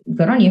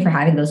 good on you for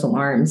having those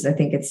alarms. I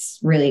think it's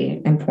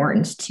really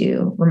important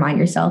to remind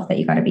yourself that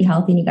you got to be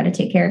healthy and you got to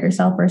take care of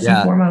yourself first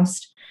and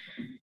foremost.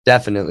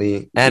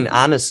 Definitely. And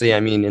honestly,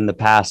 in the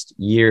past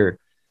year,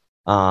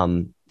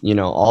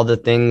 all the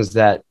things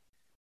that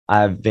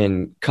I've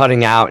been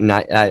cutting out, and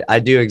I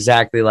do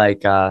exactly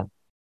like, I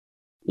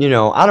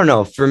don't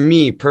know, for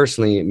me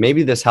personally,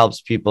 maybe this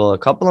helps people. A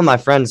couple of my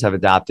friends have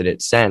adopted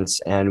it since,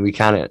 and we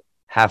kind of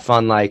have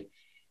fun, like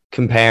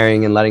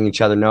comparing and letting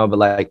each other know. But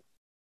like,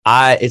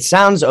 it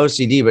sounds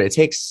OCD, but it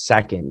takes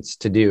seconds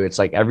to do. It's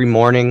like every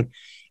morning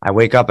I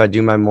wake up, I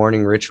do my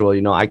morning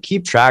ritual. I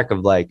keep track of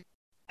like,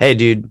 hey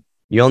dude,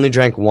 you only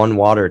drank 1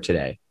 water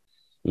today.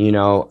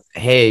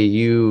 Hey,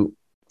 you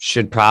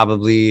should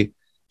probably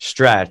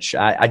stretch.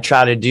 I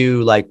try to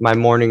do like, my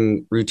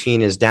morning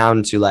routine is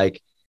down to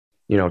like,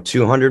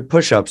 200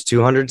 push-ups,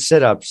 200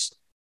 sit-ups,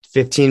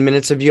 15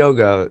 minutes of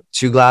yoga,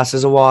 2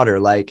 glasses of water.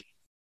 Like,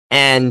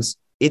 and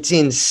it's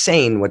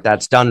insane what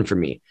that's done for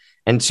me.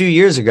 And 2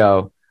 years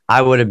ago,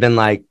 I would have been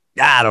like,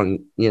 I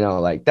don't,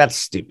 like, that's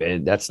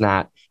stupid. That's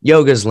not,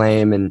 yoga's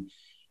lame. And,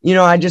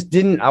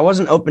 I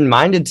wasn't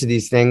open-minded to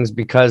these things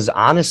because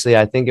honestly,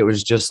 I think it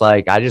was just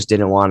like, I just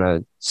didn't want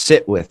to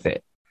sit with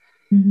it.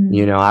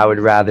 Mm-hmm. I would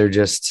rather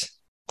just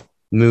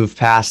move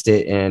past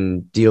it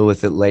and deal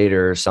with it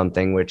later or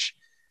something, which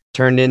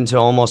turned into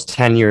almost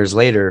 10 years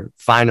later,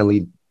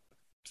 finally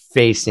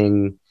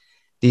facing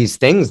these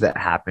things that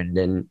happened.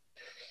 And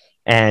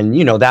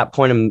that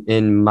point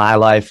in my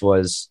life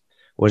was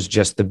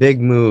just the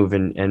big move,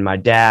 and my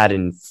dad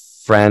and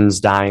friends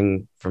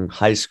dying from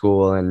high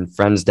school and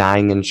friends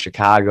dying in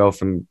Chicago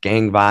from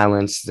gang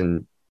violence,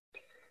 and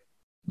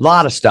a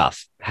lot of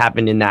stuff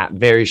happened in that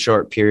very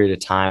short period of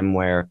time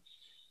where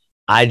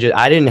I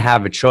didn't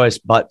have a choice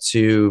but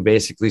to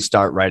basically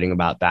start writing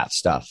about that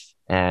stuff.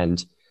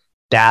 And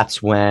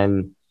that's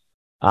when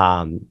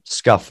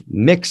Skuff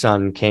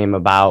Micksun came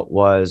about.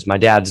 Was my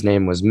dad's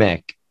name was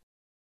Mick,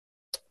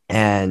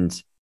 and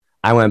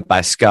I went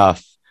by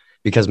Skuff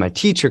because my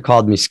teacher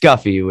called me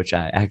Scuffy, which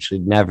I actually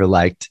never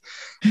liked.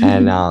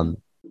 And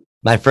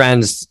my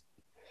friends,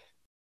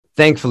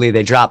 thankfully,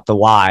 they dropped the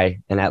Y,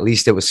 and at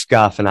least it was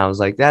Skuff. And I was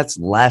like, that's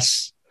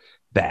less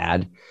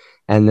bad.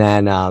 And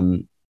then,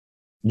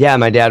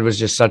 my dad was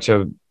just such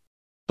a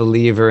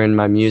believer in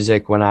my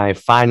music. When I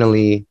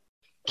finally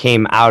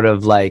came out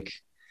of like,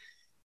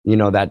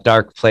 that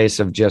dark place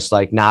of just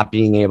like not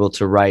being able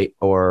to write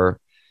or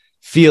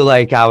feel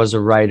like I was a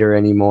writer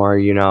anymore,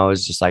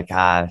 it's just like,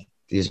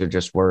 these are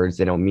just words.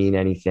 They don't mean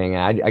anything.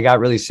 And I got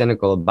really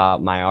cynical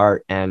about my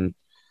art. And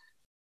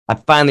I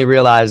finally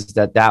realized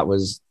that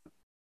was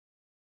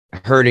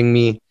hurting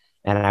me.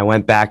 And I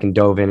went back and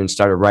dove in and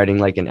started writing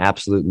like an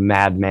absolute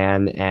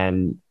madman,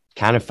 and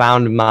kind of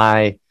found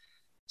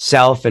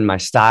myself and my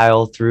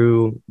style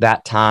through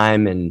that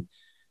time. And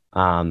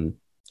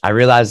I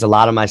realized a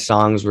lot of my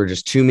songs were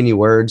just too many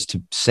words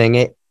to sing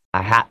it.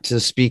 I had to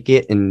speak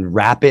it and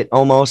rap it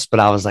almost, but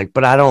I was like,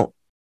 but I don't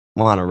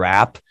want to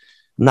rap.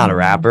 I'm not a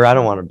rapper. I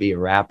don't want to be a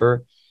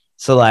rapper.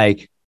 So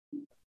like,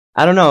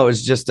 I don't know. It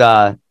was just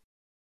that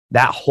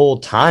whole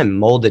time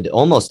molded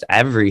almost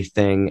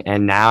everything.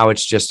 And now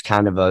it's just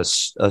kind of a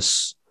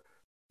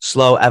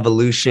slow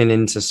evolution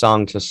into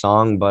song to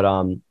song. But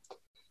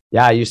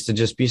I used to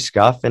just be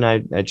Skuff, and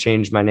I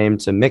changed my name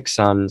to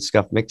Micksun,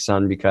 Skuff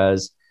Micksun,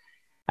 because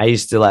I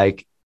used to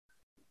like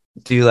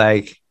do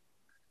like,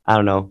 I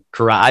don't know,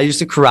 karate. I used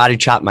to karate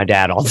chop my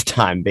dad all the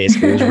time,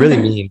 basically. It was really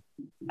mean.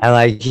 And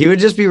like, he would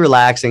just be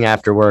relaxing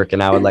after work,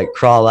 and I would like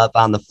crawl up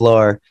on the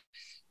floor,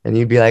 and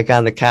he'd be like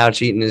on the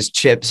couch eating his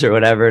chips or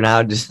whatever. And I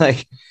would just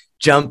like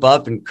jump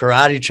up and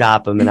karate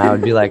chop him. And I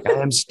would be like, I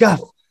am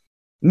Skuff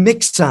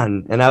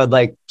Micksun. And I would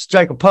like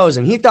strike a pose.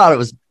 And he thought it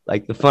was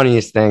like the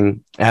funniest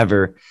thing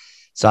ever.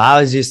 So I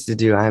was used to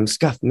do, I am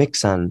Skuff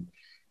Micksun.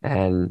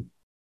 And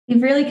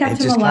you've really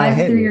kept him alive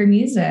through your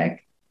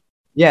music.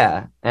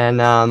 Yeah.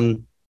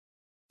 And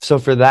so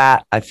for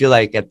that, I feel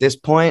like at this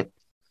point,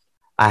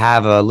 I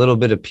have a little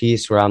bit of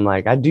peace where I'm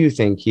like, I do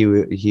think he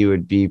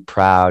would be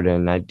proud,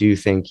 and I do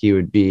think he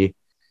would be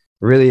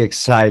really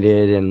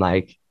excited and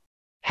like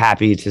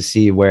happy to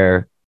see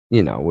where,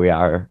 we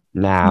are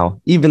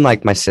now. Even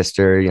like my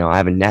sister, I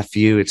have a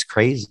nephew. It's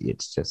crazy.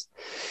 It's just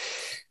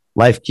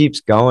life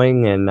keeps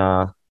going,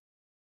 and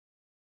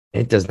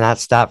it does not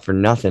stop for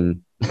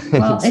nothing.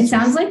 Well, it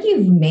sounds like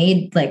you've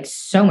made like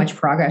so much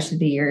progress through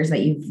the years,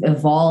 that you've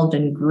evolved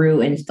and grew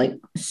in like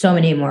so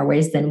many more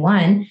ways than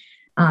one.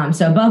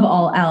 So above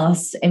all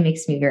else, it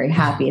makes me very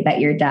happy that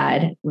your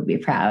dad would be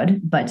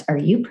proud. But are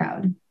you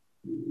proud?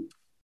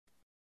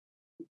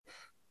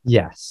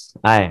 Yes,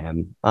 I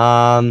am.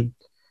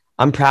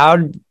 I'm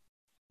proud,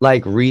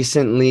 like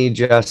recently,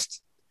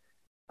 just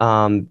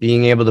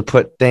being able to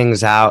put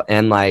things out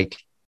and like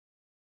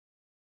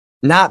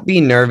not be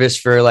nervous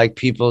for like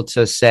people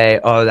to say,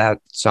 oh, that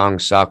song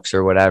sucks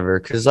or whatever.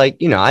 Cause like,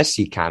 I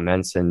see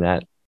comments, and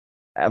that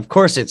of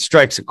course it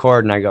strikes a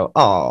chord, and I go,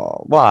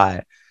 oh,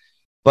 why?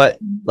 But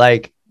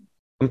like,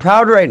 I'm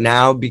proud right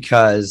now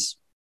because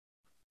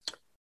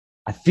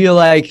I feel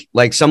like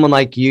someone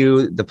like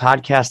you, the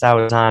podcast I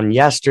was on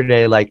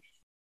yesterday, like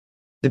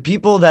the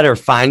people that are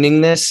finding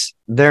this,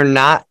 they're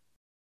not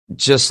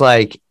just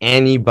like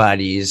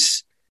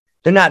anybody's.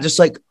 They're not just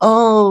like,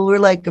 oh, we're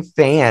like a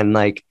fan.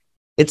 Like,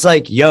 it's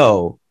like,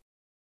 yo,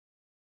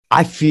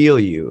 I feel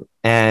you.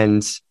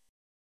 And,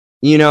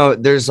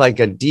 there's like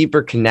a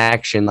deeper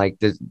connection. Like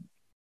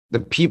the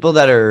people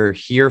that are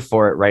here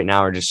for it right now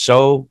are just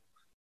so,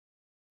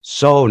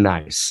 so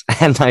nice.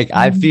 And like,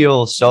 I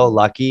feel so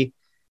lucky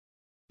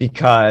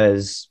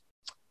because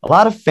a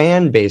lot of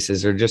fan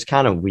bases are just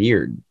kind of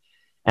weird.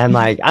 And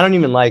like, I don't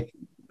even like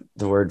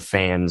the word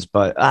fans,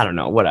 but I don't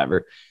know,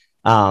 whatever.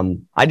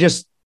 I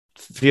just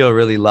feel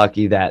really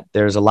lucky that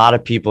there's a lot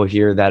of people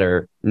here that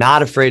are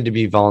not afraid to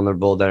be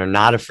vulnerable, that are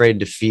not afraid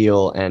to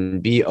feel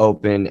and be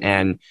open.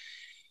 And,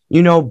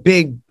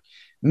 big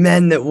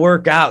men that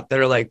work out that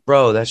are like,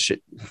 bro,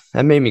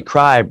 that made me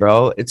cry,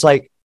 bro. It's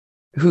like,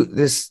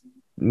 this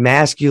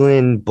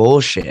masculine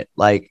bullshit.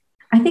 Like,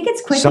 I think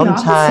it's quite the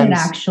opposite,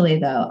 actually,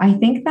 though. I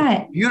think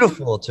that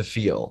beautiful to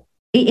feel.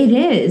 It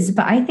is,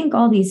 but I think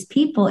all these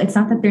people, it's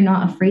not that they're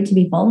not afraid to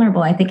be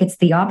vulnerable. I think it's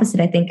the opposite.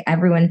 I think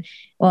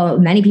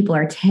many people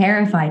are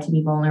terrified to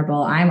be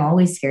vulnerable. I'm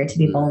always scared to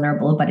be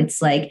vulnerable, but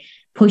it's like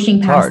pushing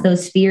past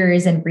those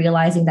fears and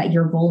realizing that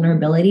your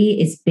vulnerability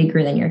is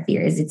bigger than your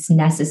fears. It's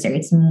necessary.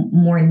 It's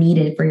more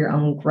needed for your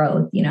own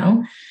growth,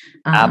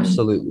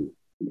 Absolutely.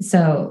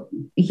 So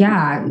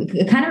yeah,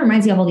 it kind of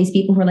reminds me of all these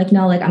people who are like,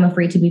 no, like I'm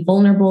afraid to be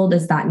vulnerable.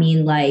 Does that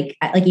mean like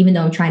even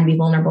though I'm trying to be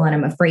vulnerable and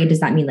I'm afraid,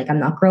 does that mean like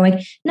I'm not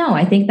growing? No,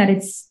 I think that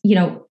it's,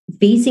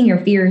 facing your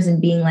fears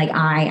and being like,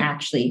 I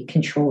actually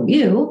control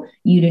you.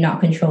 You do not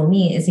control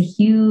me is a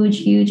huge,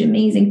 huge,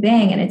 amazing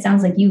thing. And it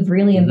sounds like you've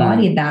really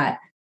embodied that.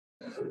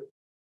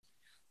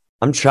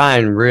 I'm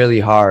trying really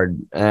hard.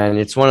 And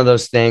it's one of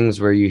those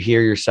things where you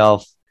hear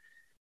yourself,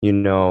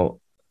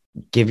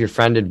 give your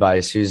friend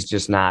advice who's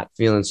just not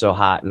feeling so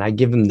hot. And I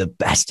give him the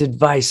best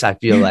advice, I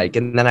feel like.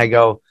 And then I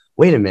go,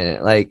 wait a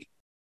minute, like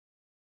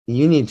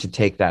you need to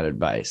take that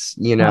advice.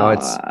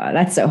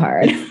 That's so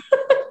hard.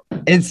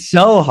 It's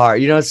so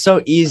hard. It's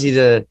so easy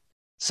to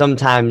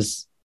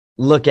sometimes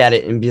look at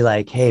it and be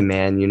like, hey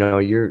man,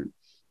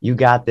 you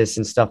got this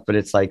and stuff. But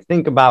it's like,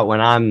 think about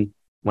when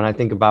I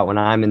think about when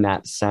I'm in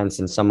that sense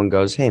and someone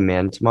goes, hey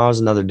man, tomorrow's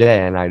another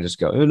day. And I just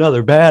go,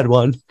 another bad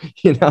one,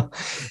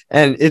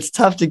 and it's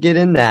tough to get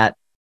in that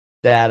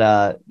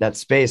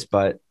space.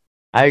 But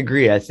I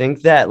agree. I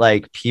think that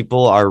like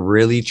people are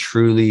really,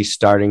 truly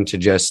starting to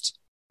just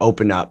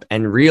open up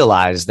and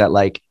realize that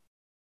like,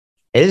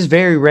 it is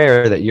very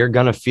rare that you're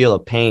going to feel a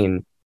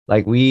pain.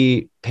 Like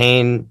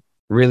pain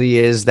really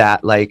is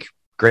that like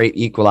great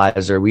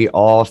equalizer. We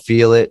all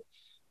feel it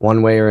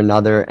one way or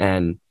another.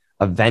 And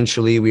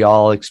eventually we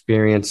all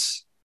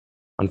experience,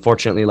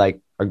 unfortunately,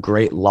 like a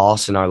great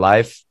loss in our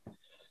life.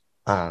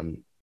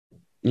 And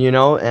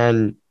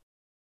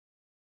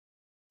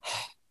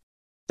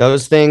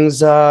those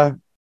things, I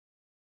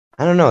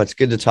don't know. It's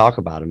good to talk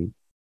about them.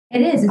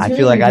 It is. I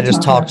feel like I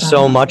just talk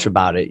so much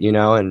about it,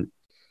 and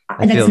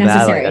that's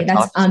necessary. Like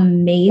that's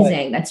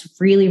amazing. That's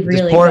really,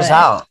 really it pours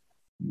out.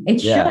 It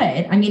should.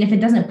 I mean, if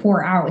it doesn't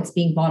pour out, it's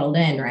being bottled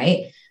in,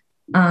 right?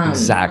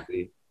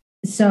 Exactly.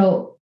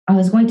 So I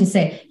was going to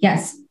say,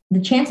 yes, the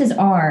chances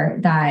are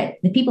that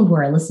the people who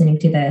are listening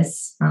to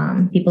this,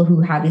 people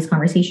who have these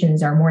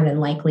conversations are more than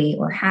likely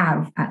or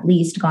have at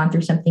least gone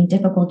through something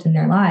difficult in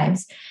their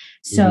lives.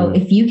 So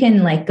if you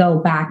can like go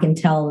back and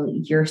tell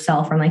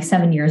yourself from like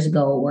 7 years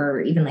ago, or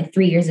even like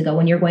 3 years ago,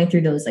 when you're going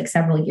through those like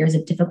several years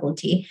of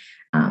difficulty,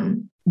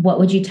 what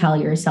would you tell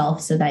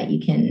yourself so that you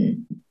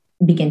can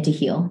begin to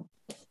heal?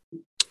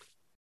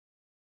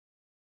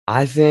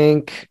 I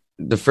think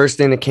the first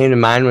thing that came to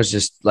mind was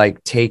just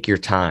like, take your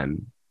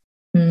time,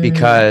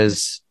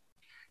 because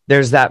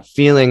there's that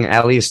feeling,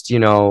 at least,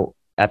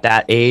 at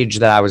that age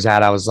that I was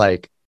at, I was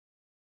like,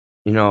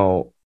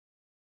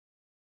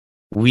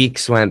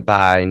 weeks went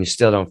by and you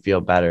still don't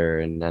feel better.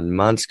 And then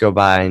months go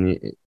by and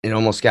it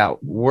almost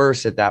got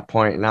worse at that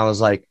point. And I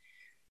was like,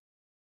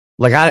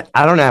 I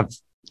don't have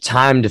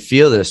time to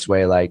feel this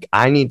way. Like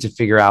I need to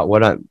figure out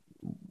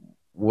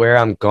where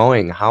I'm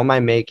going. How am I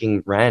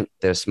making rent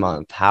this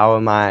month?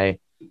 Mm-hmm.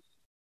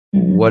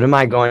 What am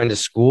I going to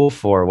school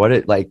for? What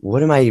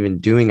am I even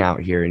doing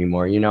out here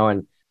anymore?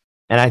 And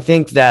I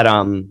think that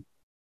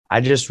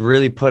I just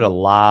really put a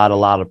lot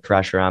of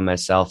pressure on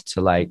myself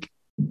to like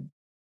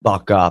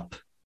buck up,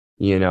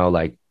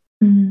 like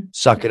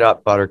suck it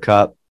up,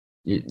 buttercup.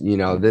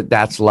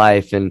 That's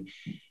life.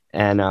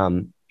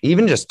 And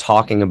even just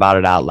talking about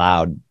it out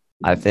loud,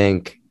 I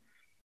think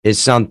is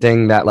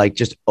something that like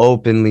just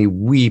openly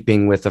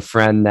weeping with a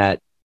friend that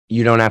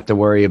you don't have to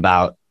worry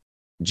about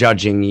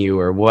judging you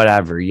or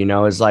whatever,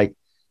 is like,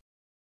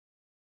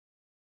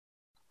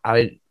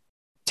 I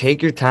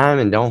take your time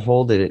and don't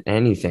hold it at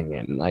anything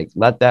and like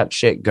let that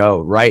shit go.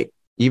 Right.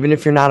 Even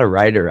if you're not a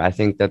writer, I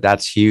think that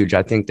that's huge.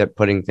 I think that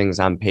putting things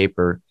on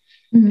paper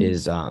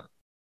is a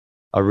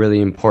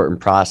really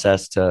important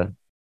process to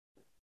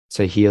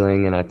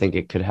healing. And I think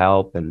it could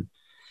help. And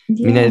I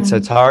mean,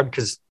 it's hard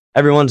because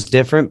everyone's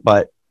different,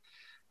 but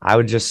I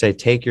would just say,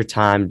 take your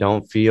time.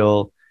 Don't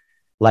feel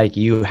like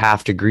you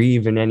have to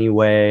grieve in any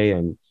way.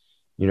 And,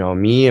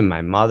 me and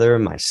my mother,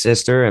 and my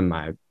sister, and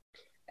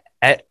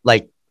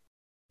like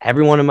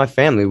everyone in my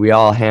family, we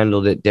all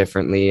handled it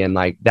differently. And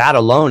like that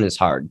alone is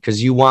hard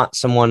because you want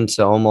someone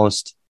to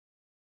almost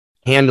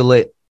handle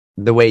it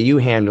the way you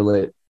handle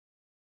it,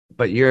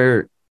 but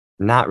you're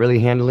not really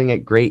handling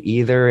it great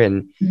either.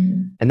 And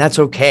that's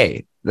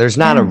okay. There's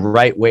not a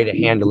right way to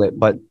handle it,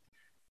 but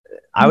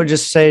I would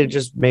just say,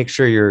 just make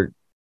sure you're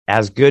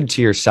as good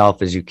to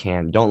yourself as you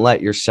can. Don't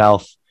let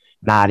yourself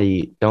not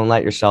eat. Don't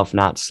let yourself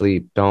not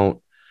sleep.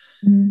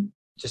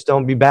 Just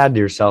don't be bad to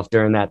yourself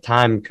during that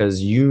time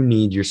because you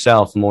need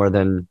yourself more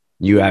than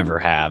you ever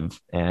have.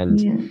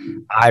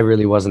 And I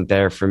really wasn't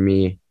there for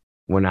me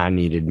when I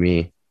needed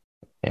me.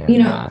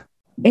 And,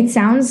 it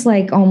sounds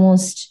like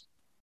almost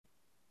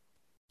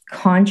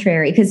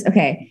contrary because,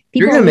 okay,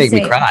 people you're going to make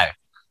me cry.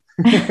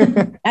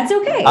 That's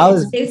okay.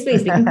 It's a safe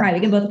space. We can cry. We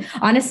can both.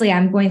 Honestly,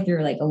 I'm going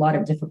through like a lot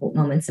of difficult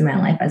moments in my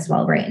life as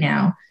well right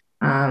now.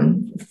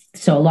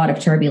 So a lot of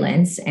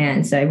turbulence.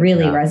 And so I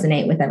really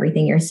resonate with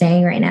everything you're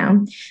saying right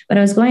now. But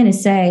I was going to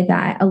say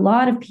that a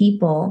lot of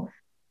people,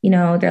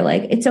 they're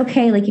like, it's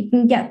okay. Like you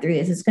can get through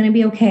this. It's going to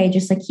be okay.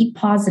 Just like keep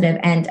positive.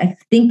 And I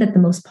think that the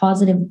most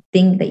positive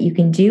thing that you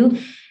can do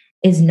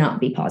is not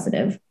be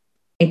positive.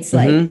 It's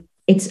like,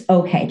 it's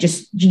okay.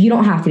 Just, you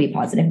don't have to be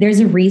positive. There's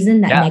a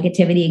reason that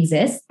negativity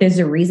exists. There's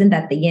a reason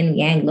that the yin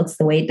yang looks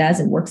the way it does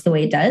and works the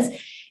way it does.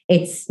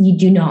 You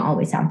do not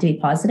always have to be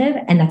positive.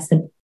 And that's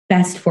the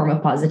best form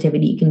of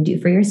positivity you can do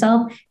for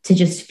yourself, to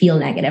just feel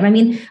negative. I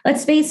mean,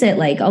 let's face it,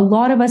 like a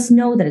lot of us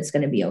know that it's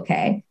going to be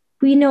okay.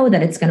 We know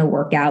that it's going to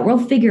work out.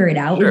 We'll figure it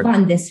out. Sure. We've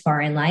gotten this far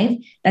in life.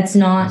 That's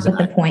not what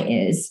the point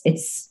is.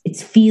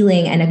 It's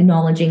feeling and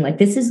acknowledging like,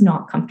 this is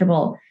not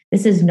comfortable.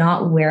 This is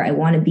not where I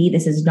want to be.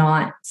 This is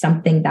not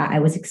something that I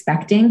was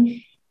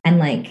expecting. And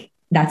like,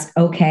 that's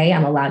okay.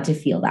 I'm allowed to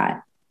feel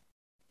that.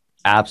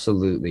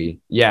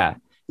 Absolutely. Yeah.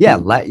 Yeah.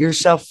 Let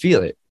yourself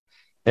feel it.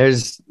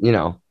 There's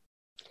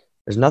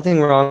nothing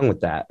wrong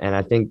with that. And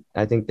I think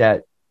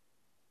that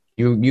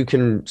you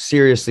can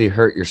seriously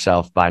hurt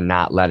yourself by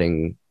not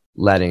letting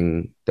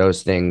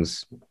those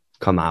things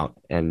come out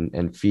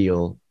and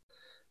feel.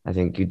 I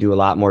think you do a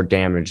lot more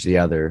damage the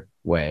other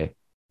way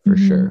for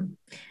sure.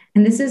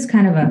 And this is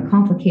kind of a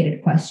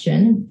complicated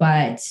question,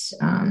 but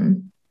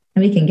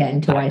we can get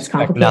into why it's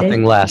complicated.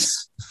 Nothing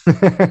less.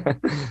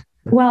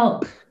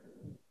 Well,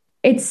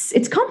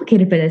 it's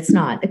complicated, but it's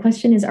not. The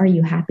question is, are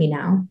you happy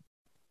now?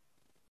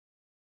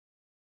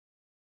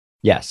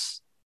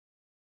 Yes,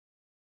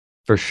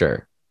 for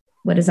sure.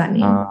 What does that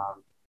mean?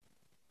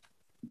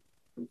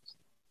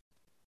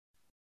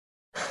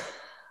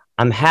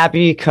 I'm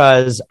happy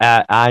because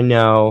I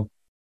know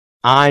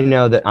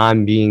that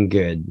I'm being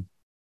good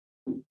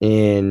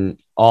in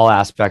all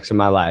aspects of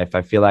my life.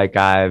 I feel like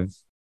I've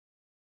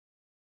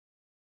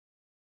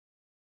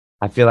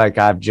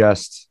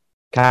just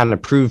kind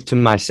of proved to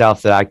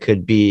myself that I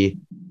could be,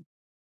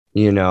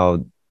 a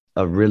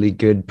really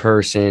good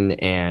person.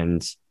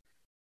 And,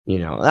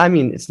 I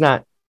mean, it's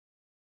not,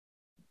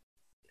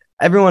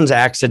 everyone's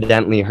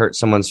accidentally hurt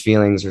someone's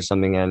feelings or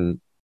something.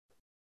 And,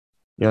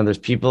 there's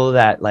people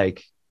that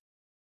like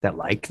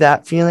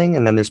that feeling.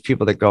 And then there's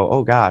people that go,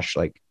 oh gosh,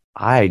 like,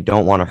 I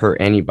don't want to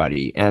hurt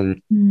anybody.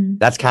 And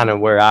that's kind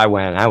of where I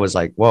went. I was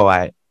like, whoa,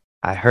 I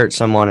hurt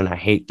someone and I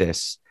hate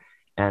this.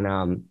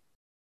 And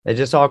it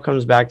just all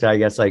comes back to, I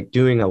guess, like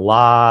doing a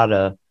lot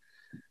of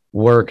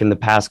work in the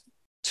past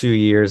 2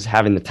 years,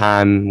 having the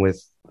time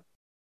with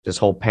this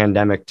whole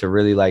pandemic to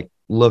really like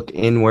look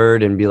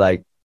inward and be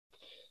like,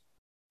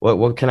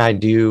 what can I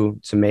do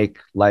to make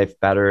life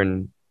better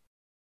and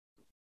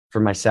for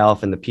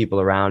myself and the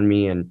people around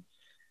me? And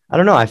I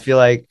don't know, I feel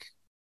like,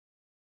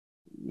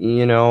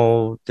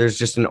 there's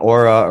just an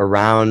aura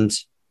around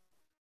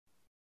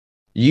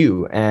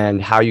you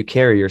and how you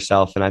carry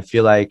yourself. And I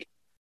feel like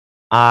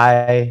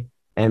I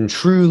am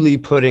truly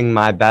putting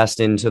my best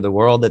into the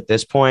world at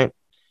this point.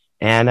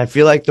 And I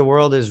feel like the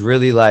world has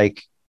really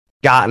like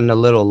gotten a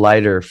little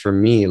lighter for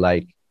me.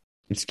 Like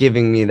it's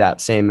giving me that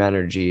same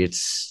energy.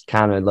 It's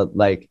kind of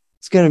like,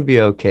 it's going to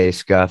be okay,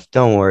 Skuff.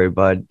 Don't worry,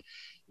 bud.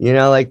 You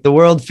know, like the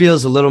world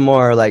feels a little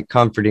more like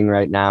comforting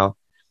right now.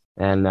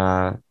 And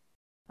I'm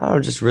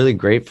just really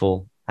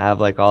grateful. I have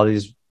like all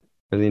these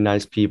really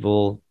nice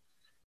people,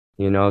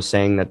 you know,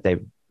 saying that they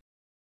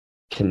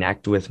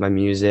connect with my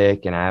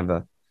music, and I have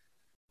a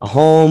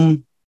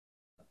home.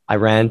 I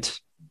rent,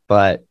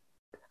 but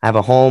I have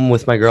a home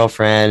with my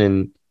girlfriend,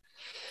 and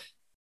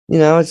you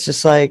know, it's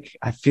just like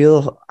I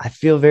feel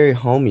very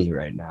homey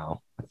right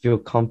now. I feel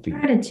comfy.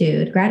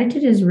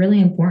 Gratitude is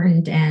really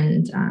important,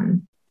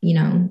 and you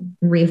know,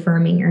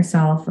 reaffirming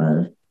yourself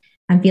of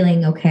I'm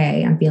feeling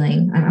okay.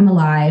 I'm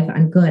alive.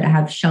 I'm good. I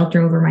have shelter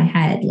over my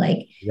head.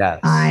 Like, yes,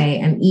 I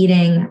am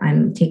eating.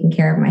 I'm taking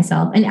care of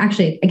myself. And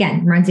actually,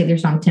 again, reminds me of your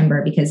song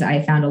Timber, because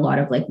I found a lot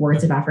of like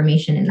words of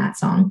affirmation in that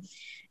song.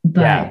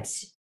 But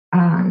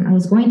I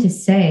was going to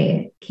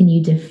say, can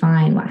you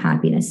define what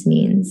happiness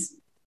means?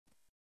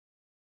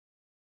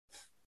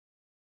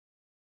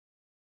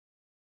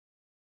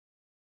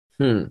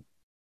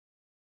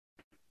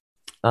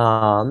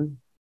 Um,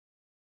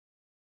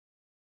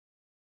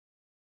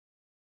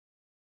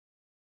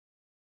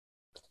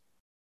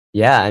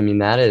 yeah, I mean,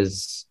 that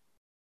is,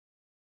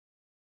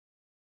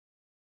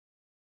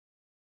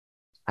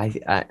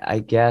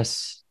 I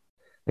guess,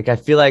 like, I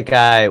feel like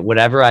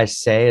whatever I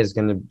say is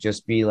going to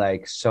just be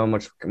like so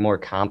much more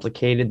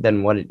complicated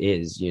than what it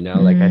is, you know?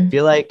 Like, I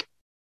feel like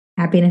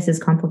happiness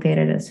is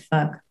complicated as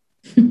fuck.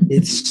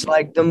 it's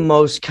like the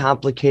most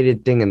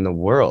complicated thing in the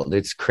world.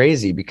 It's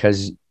crazy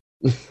because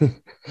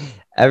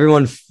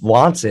everyone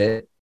wants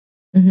it.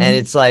 And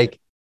it's like,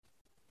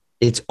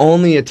 it's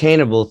only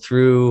attainable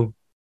through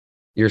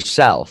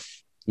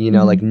yourself, you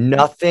know, like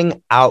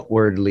nothing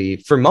outwardly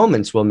for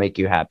moments will make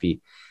you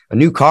happy. A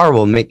new car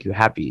will make you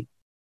happy,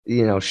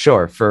 you know,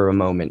 sure, for a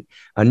moment,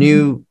 a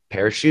new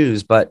pair of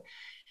shoes, but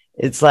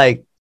it's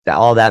like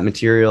all that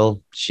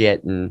material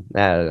shit and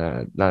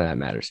none of that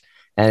matters.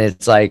 And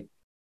it's like,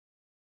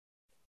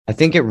 I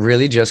think it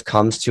really just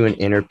comes to an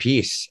inner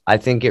peace. I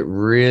think it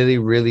really,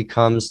 really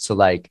comes to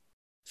like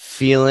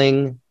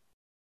feeling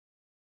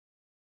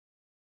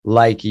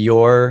like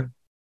you're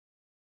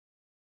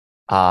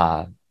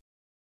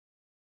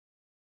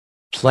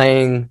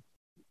playing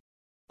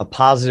a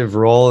positive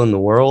role in the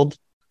world,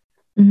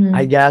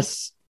 I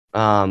guess.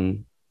 For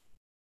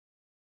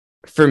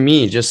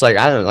me, just like,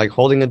 I don't know, like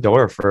holding a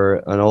door for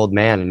an old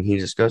man and he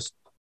just goes,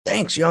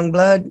 "Thanks, young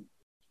blood."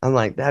 I'm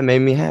like, that made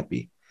me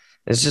happy.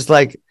 It's just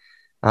like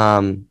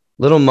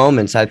little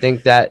moments. I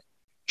think that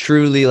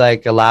truly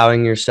like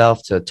allowing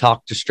yourself to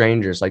talk to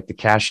strangers, like the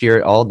cashier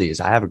at Aldi's.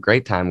 I have a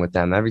great time with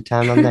them every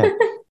time I'm there.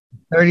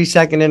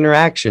 30-second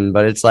interaction,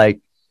 but it's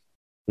like,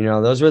 you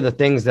know, those were the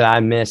things that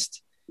I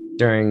missed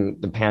during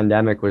the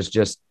pandemic, was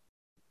just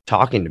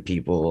talking to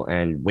people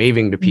and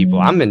waving to people.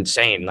 I'm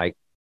insane. Like,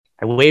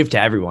 I wave to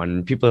everyone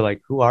and people are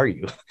like, "Who are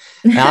you?"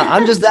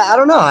 I'm just that. I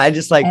don't know. I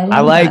just like,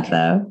 I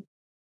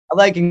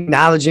like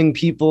acknowledging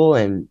people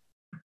and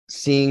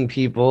seeing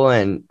people.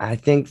 And I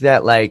think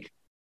that, like,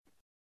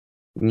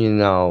 you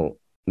know,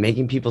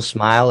 making people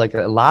smile, like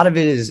a lot of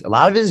it is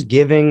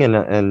giving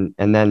and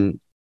then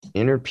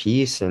inner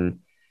peace. And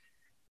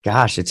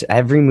gosh, it's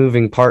every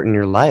moving part in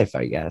your life,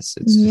 I guess.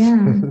 It's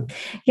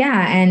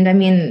yeah. And I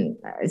mean,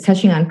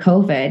 touching on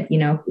COVID, you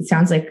know, it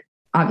sounds like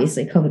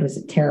obviously COVID was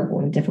a terrible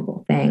and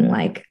difficult thing,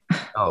 like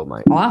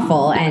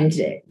awful and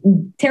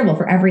terrible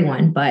for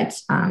everyone. But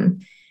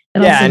in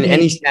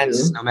any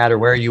sense, no matter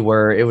where you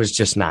were, it was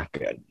just not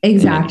good.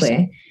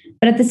 Exactly.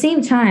 But at the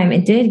same time,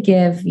 it did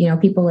give, you know,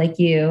 people like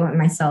you and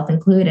myself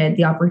included,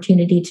 the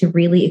opportunity to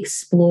really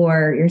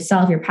explore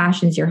yourself, your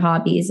passions, your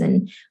hobbies,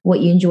 and what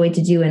you enjoy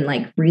to do, and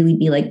like really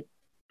be like,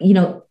 you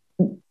know,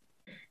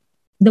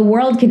 the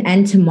world can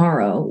end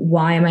tomorrow.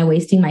 Why am I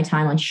wasting my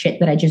time on shit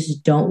that I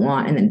just don't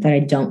want and that I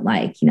don't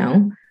like, you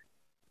know?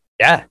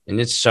 Yeah. And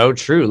it's so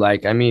true.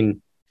 Like, I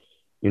mean,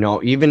 you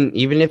know, even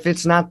if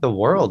it's not the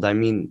world, I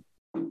mean,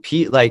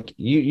 like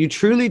you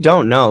truly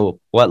don't know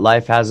what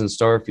life has in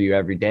store for you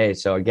every day.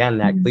 So again,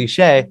 that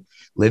cliche,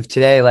 live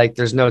today like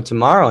there's no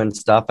tomorrow and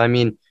stuff. I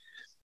mean,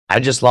 I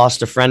just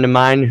lost a friend of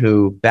mine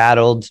who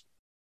battled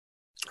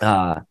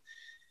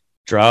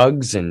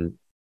drugs and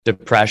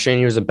depression.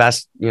 He was the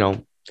best, you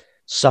know,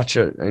 such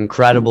an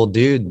incredible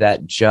dude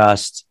that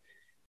just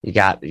you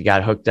got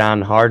hooked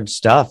on hard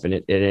stuff, and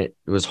it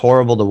was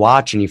horrible to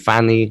watch. And he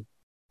finally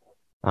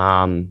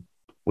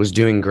was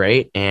doing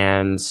great,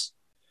 and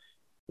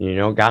you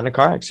know, got in a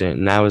car accident,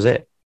 and that was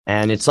it.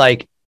 And it's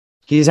like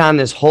he's on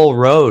this whole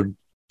road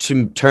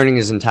to turning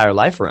his entire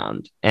life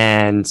around.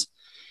 And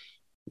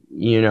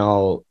you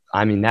know,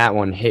 I mean, that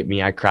one hit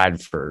me. I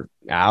cried for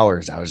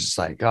hours. I was just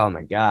like, oh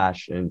my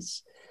gosh. And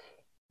it's,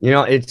 you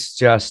know, it's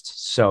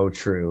just so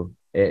true.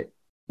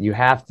 You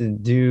have to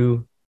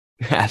do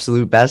your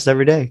absolute best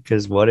every day,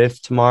 because what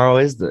if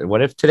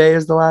today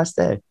is the last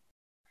day?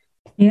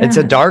 Yeah. It's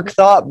a dark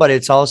thought, but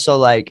it's also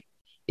like,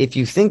 if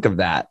you think of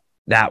that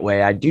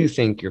way, I do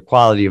think your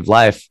quality of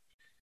life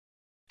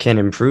can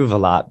improve a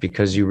lot,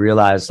 because you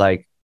realize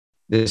like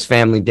this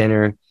family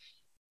dinner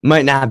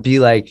might not be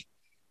like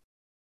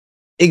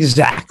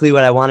exactly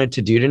what I wanted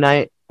to do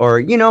tonight,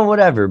 or,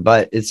 whatever,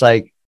 but it's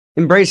like,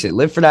 embrace it,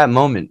 live for that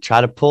moment,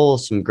 try to pull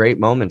some great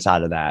moments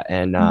out of that.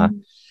 And,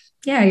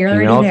 yeah, you're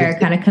already there,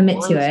 kind of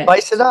commit to it.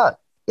 Spice it up.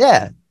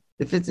 Yeah.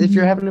 If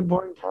you're having a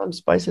boring time,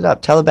 spice it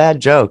up. Tell a bad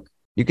joke.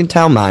 You can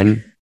tell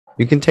mine.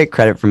 You can take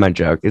credit for my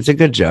joke. It's a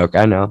good joke.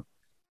 I know.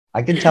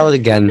 I can tell it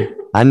again.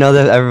 I know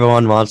that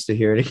everyone wants to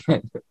hear it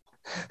again.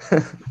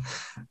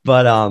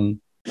 But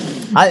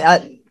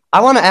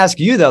I want to ask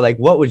you though, like,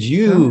 what would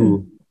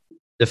you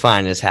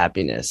define as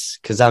happiness?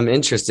 Because I'm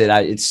interested.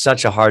 It's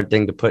such a hard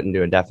thing to put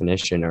into a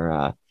definition,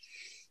 or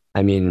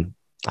I mean,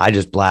 I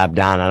just blabbed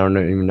on. I don't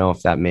even know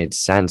if that made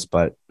sense,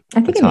 but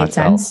I think it made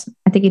sense.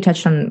 I think you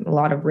touched on a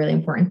lot of really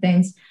important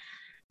things.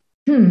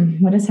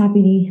 What does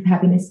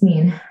happiness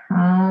mean?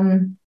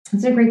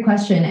 That's a great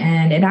question.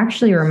 And it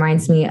actually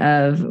reminds me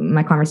of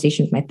my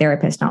conversation with my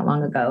therapist not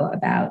long ago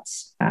about,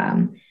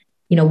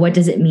 what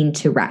does it mean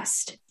to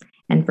rest?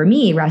 And for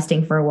me,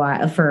 resting for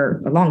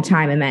a long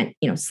time, it meant,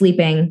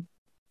 sleeping,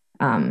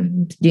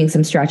 doing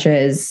some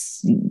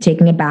stretches,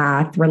 taking a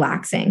bath,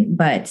 relaxing.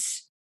 But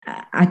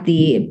at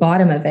the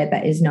bottom of it,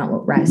 that is not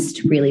what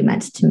rest really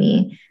meant to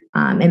me.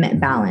 It meant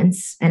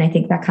balance. And I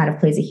think that kind of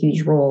plays a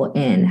huge role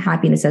in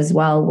happiness as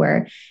well,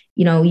 where,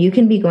 you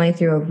can be going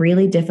through a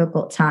really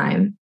difficult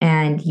time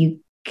and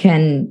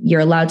you're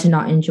allowed to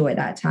not enjoy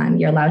that time.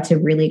 You're allowed to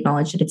really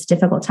acknowledge that it's a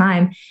difficult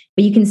time,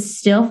 but you can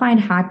still find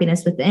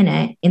happiness within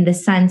it, in the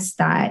sense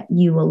that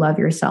you will love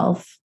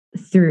yourself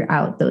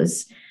throughout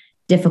those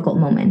difficult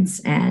moments.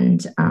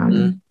 And,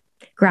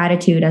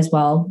 gratitude as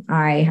well.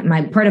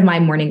 My part of my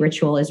morning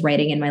ritual is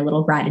writing in my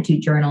little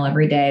gratitude journal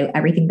every day,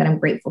 everything that I'm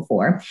grateful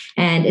for.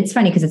 And it's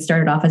funny because it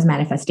started off as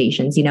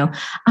manifestations,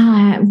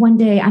 one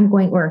day I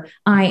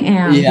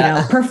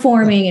am,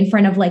 performing in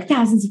front of like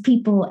thousands of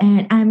people.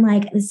 And I'm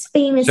like this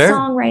famous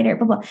songwriter,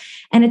 blah, blah.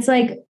 And it's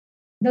like,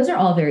 those are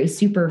all very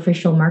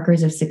superficial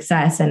markers of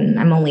success. And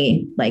I've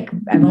only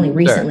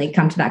recently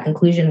come to that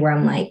conclusion where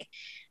I'm like,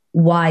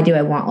 why do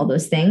I want all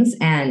those things?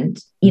 And,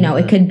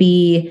 it could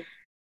be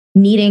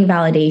needing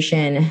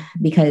validation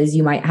because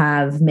you might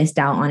have missed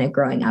out on it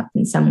growing up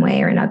in some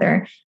way or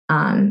another.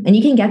 And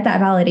you can get that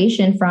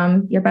validation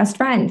from your best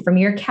friend, from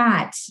your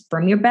cat,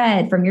 from your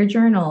bed, from your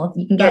journal.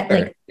 You can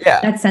get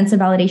that sense of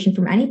validation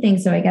from anything.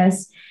 So I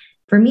guess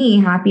for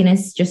me,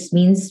 happiness just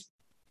means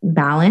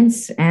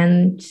balance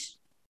and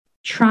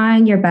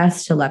trying your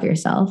best to love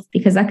yourself,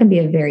 because that can be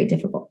a very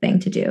difficult thing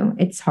to do.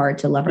 It's hard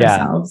to love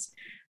ourselves,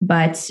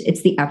 but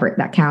it's the effort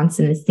that counts,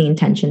 and it's the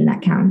intention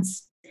that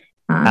counts.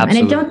 And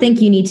I don't think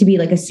you need to be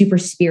like a super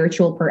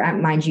spiritual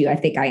person. Mind you, I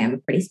think I am a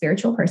pretty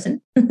spiritual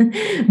person.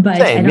 But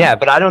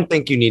but I don't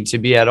think you need to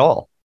be at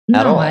all.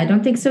 No, I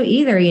don't think so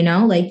either.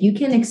 Like you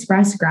can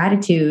express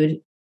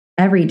gratitude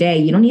every day.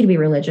 You don't need to be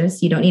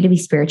religious. You don't need to be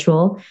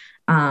spiritual.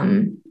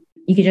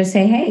 You could just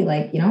say, hey,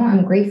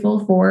 I'm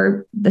grateful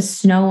for the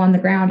snow on the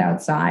ground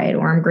outside,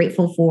 or I'm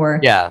grateful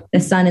for the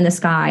sun in the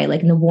sky,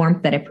 like, and the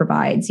warmth that it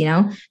provides.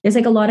 There's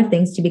like a lot of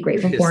things to be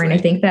grateful for. And I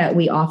think that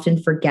we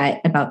often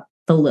forget about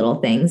the little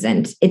things,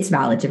 and it's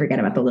valid to forget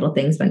about the little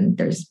things when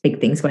there's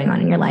big things going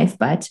on in your life.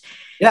 But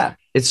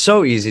it's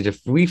so easy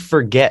we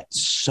forget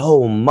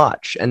so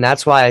much. And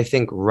that's why I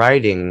think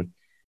writing,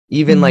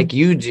 even like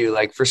you do,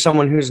 like for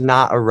someone who's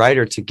not a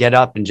writer, to get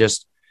up and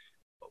just,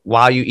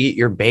 while you eat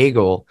your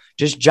bagel,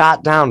 just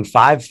jot down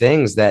 5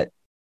 things that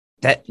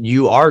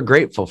you are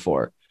grateful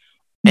for.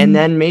 And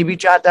then maybe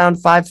jot down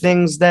 5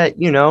 things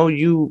that,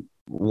 you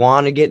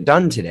want to get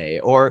done today.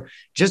 Or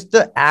just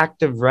the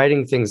act of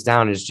writing things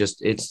down is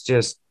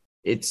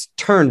it's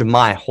turned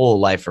my whole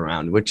life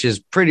around, which is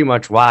pretty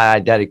much why I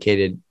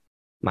dedicated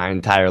my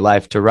entire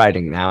life to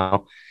writing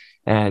now,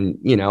 and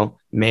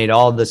made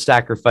all the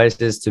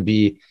sacrifices to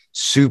be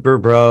super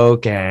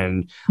broke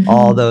and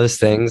all those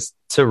things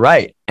to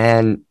write.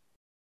 And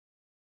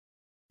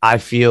I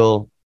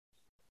feel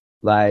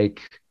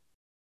like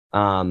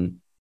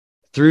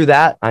through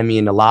that, I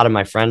mean, a lot of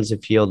my friends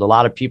have healed. A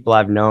lot of people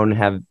I've known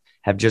have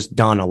just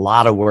done a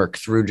lot of work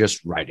through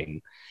just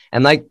writing.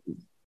 And like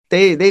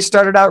they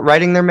started out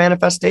writing their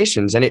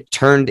manifestations, and it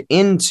turned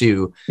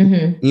into,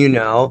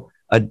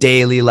 a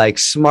daily like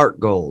SMART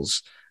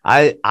goals.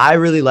 I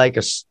really like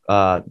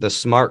the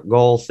SMART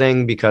goal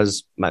thing,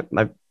 because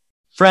my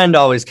friend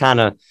always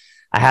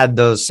I had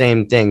those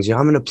same things.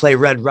 I'm going to play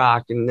Red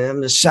Rock and then I'm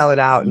going to sell it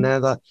out.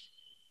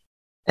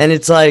 And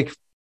it's like,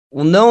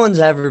 well, no one's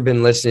ever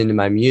been listening to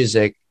my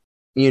music.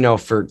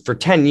 For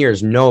 10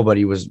 years,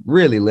 nobody was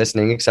really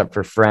listening except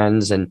for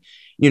friends. And,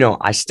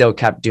 I still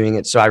kept doing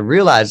it. So I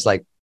realized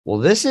like, well,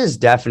 this is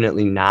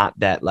definitely not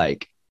that,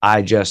 like,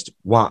 I just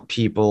want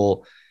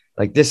people,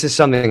 like, this is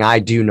something I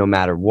do no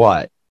matter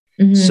what.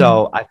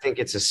 So I think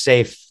it's a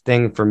safe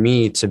thing for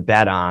me to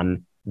bet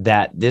on,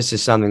 that this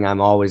is something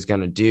I'm always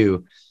going to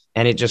do.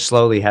 And it just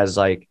slowly has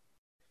like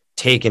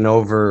taken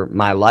over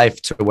my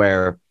life to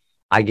where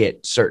I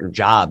get certain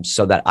jobs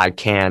so that I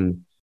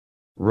can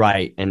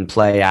write and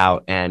play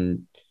out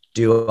and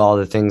do all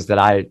the things that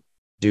I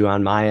do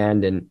on my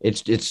end. And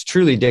it's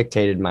truly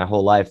dictated my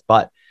whole life.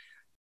 But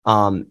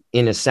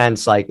in a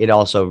sense, like it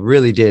also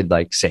really did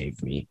like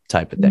save me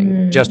type of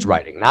thing. Just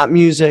writing, not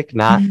music,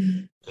 not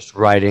just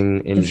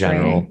writing in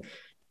general. Writing.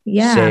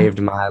 Yeah.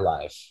 Saved my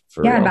life.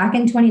 Real. Back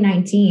in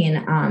 2019,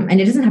 and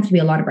it doesn't have to be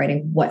a lot of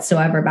writing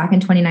whatsoever. Back in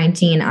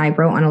 2019, I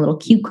wrote on a little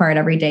cue card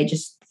every day,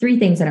 just 3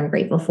 things that I'm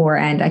grateful for.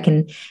 And I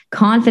can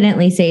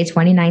confidently say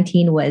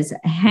 2019 was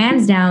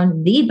hands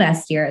down the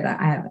best year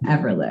that I have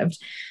ever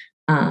lived.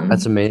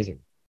 That's amazing.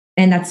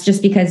 And that's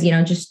just because,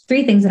 just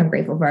 3 things that I'm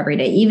grateful for every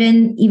day.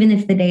 Even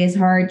if the day is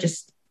hard,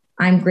 just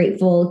I'm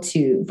grateful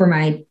for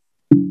my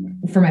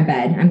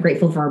bed. I'm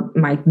grateful for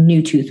my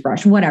new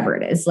toothbrush, whatever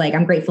it is. Like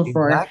I'm grateful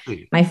for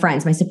my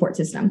friends, my support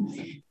system.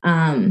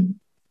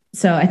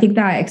 So I think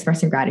that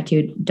expressing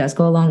gratitude does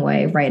go a long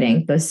way.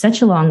 Writing goes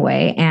such a long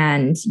way.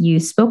 And you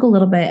spoke a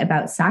little bit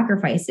about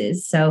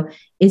sacrifices. So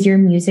is your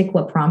music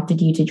what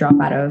prompted you to drop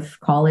out of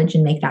college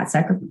and make that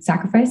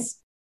sacrifice?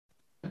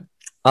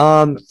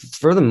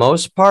 For the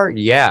most part,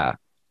 yeah.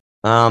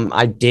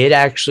 I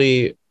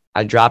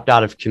dropped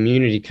out of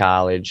community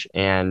college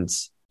and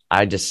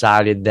I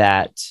decided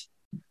that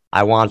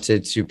I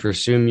wanted to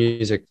pursue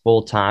music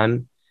full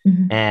time,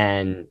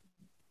 and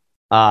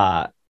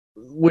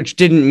which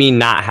didn't mean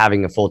not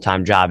having a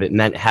full-time job. It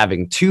meant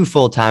having 2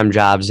 full-time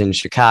jobs in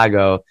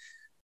Chicago,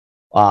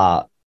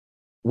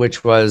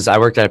 which was I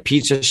worked at a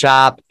pizza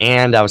shop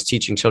and I was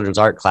teaching children's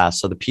art class.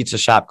 So the pizza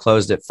shop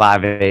closed at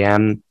 5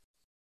 a.m.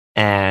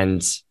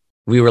 and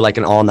we were like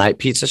an all-night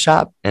pizza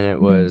shop, and it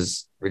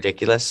was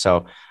ridiculous.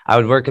 So I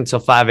would work until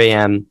 5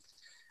 a.m.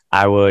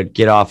 I would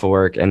get off of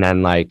work and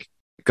then like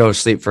go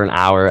sleep for an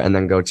hour and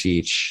then go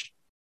teach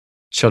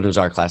children's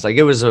art class. Like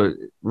it was a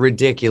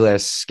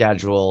ridiculous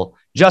schedule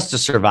just to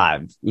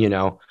survive,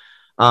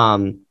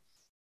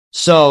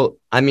 So,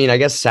 I mean, I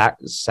guess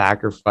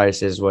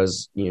sacrifices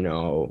was,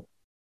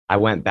 I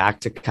went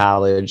back to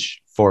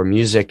college for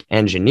music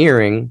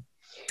engineering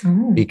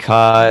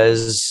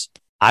because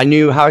I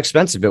knew how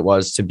expensive it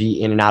was to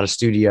be in and out of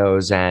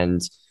studios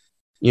and,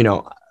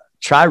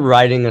 try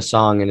writing a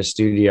song in a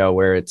studio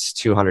where it's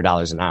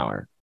 $200 an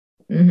hour.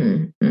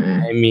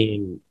 I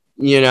mean,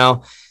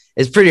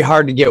 it's pretty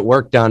hard to get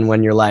work done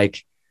when you're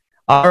like,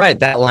 all right,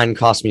 that line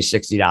cost me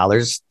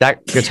 $60.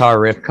 That guitar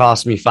riff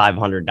cost me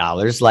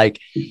 $500. Like,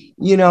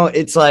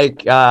 it's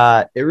like,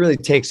 it really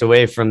takes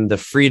away from the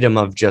freedom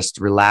of just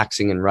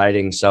relaxing and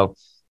writing. So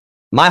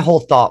my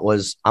whole thought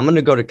was, I'm going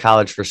to go to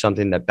college for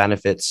something that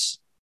benefits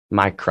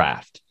my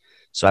craft.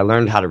 So I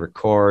learned how to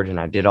record and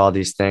I did all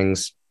these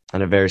things.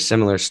 And a very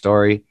similar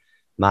story,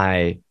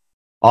 my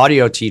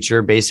audio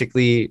teacher,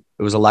 basically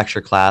it was a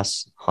lecture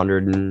class,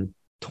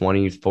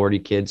 120, 40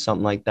 kids,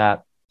 something like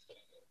that.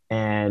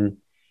 And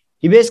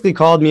he basically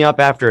called me up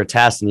after a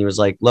test and he was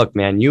like, look,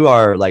 man, you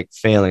are like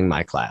failing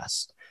my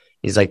class.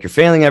 He's like, you're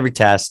failing every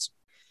test.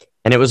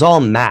 And it was all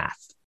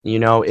math.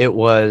 It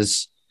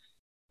was,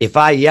 if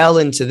I yell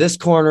into this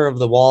corner of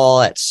the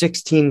wall at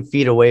 16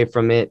 feet away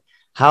from it,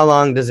 how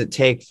long does it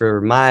take for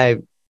my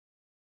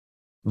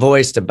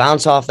voice to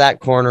bounce off that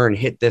corner and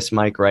hit this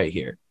mic right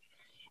here?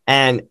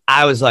 And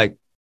I was like,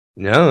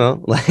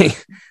 no,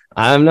 like,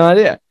 I have no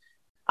idea.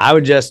 I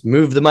would just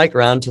move the mic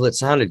around till it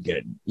sounded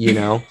good,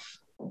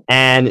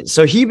 And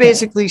so he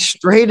basically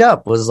straight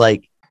up was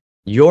like,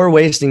 you're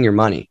wasting your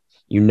money.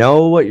 You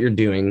know what you're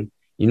doing.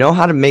 You know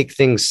how to make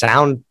things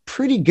sound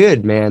pretty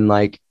good, man.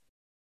 Like,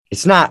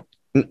 it's not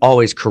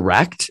always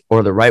correct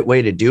or the right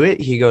way to do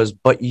it. He goes,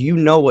 but you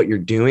know what you're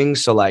doing.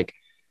 So like,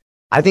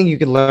 I think you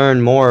could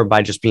learn more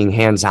by just being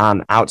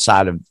hands-on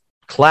outside of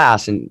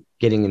class and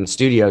getting in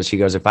studios. He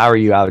goes, if I were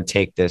you, I would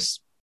take this.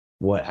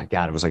 What I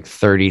got, it was like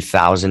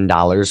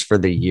 $30,000 for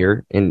the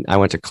year. And I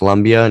went to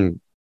Columbia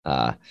and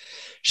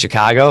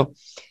Chicago.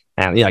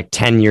 And like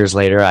 10 years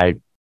later, I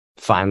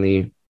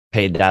finally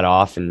paid that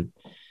off. And,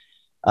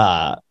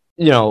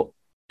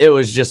 it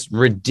was just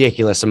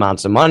ridiculous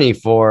amounts of money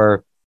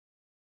for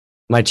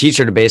my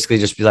teacher to basically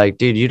just be like,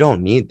 dude, you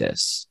don't need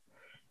this.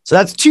 So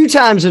that's 2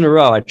 times in a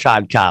row I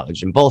tried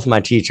college, and both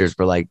my teachers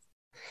were like,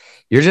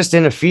 you're just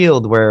in a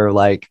field where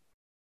like,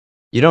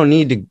 you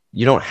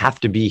don't have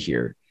to be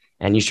here.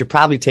 And you should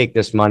probably take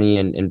this money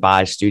and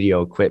buy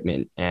studio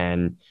equipment.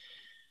 And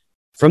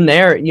from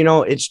there,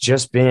 it's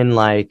just been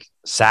like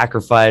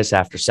sacrifice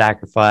after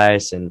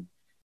sacrifice, and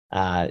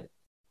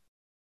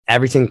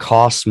everything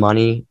costs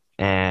money.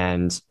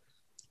 And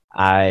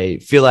I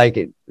feel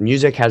like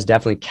music has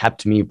definitely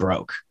kept me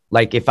broke.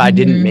 Like if I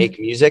didn't make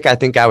music, I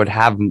think I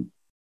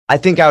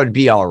would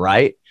be all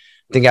right.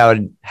 I think I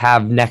would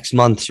have next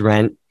month's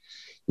rent,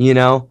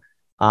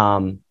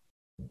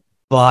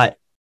 but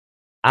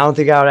I don't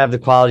think I would have the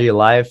quality of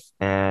life.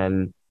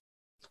 And,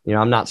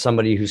 I'm not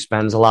somebody who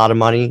spends a lot of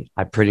money.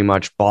 I pretty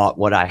much bought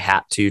what I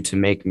had to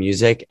make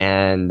music.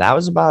 And that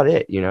was about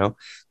it.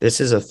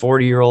 This is a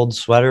 40-year-old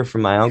sweater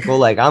from my uncle.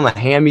 Like I'm a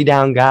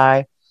hand-me-down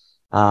guy.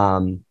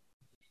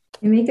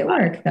 You make it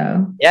work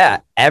though. Yeah.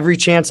 Every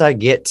chance I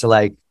get to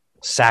like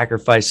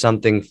sacrifice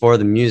something for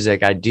the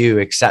music, I do,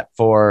 except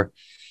for,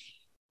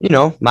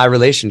 my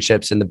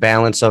relationships and the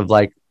balance of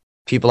like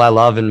people I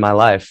love in my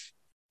life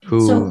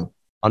who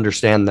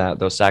understand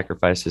those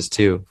sacrifices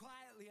too.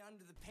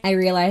 I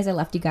realize I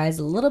left you guys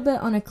a little bit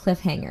on a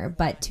cliffhanger,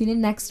 but tune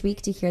in next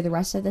week to hear the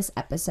rest of this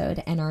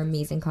episode and our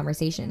amazing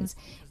conversations.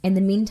 In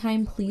the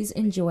meantime, please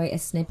enjoy a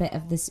snippet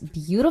of this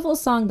beautiful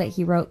song that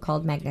he wrote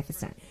called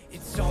Magnificent.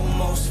 It's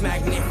almost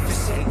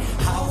magnificent.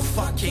 How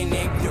fucking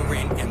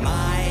ignorant am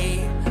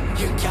I?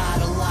 You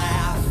gotta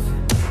laugh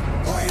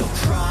or you'll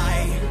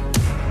cry.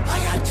 I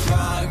got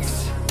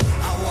drugs,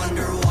 I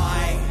wonder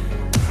why.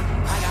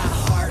 I got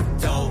heart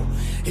though,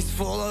 it's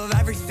full of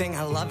everything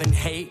I love and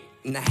hate.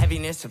 And the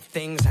heaviness of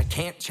things I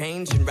can't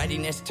change, and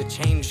readiness to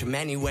change in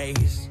many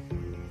ways.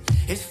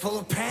 It's full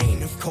of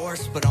pain, of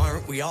course, but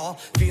aren't we all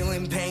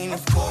feeling pain?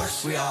 Of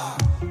course we are.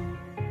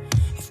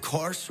 Of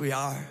course we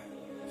are.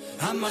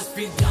 I must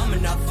be dumb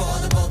enough for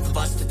the both of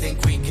us to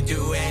think we could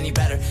do any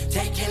better.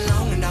 Taking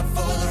long enough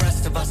for the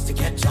rest of us to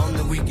catch on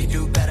that we could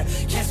do better.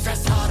 Can't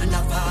stress hard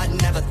enough how I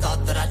never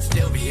thought that I'd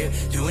still be here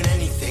doing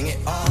anything at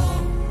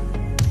all.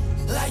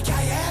 Like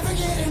I ever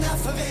get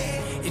enough of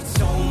it.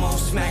 It's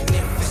almost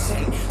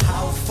magnificent.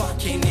 How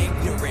fucking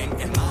ignorant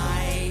am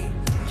I?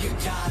 You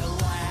gotta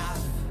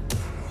laugh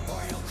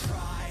or you'll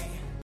cry.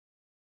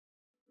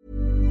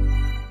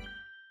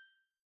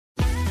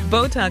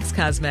 Botox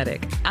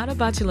Cosmetic, out of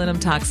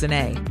botulinum toxin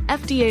A,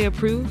 FDA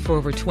approved for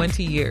over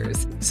 20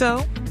 years.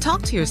 So,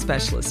 talk to your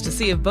specialist to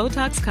see if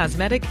Botox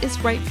Cosmetic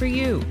is right for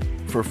you.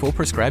 For full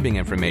prescribing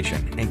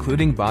information,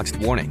 including boxed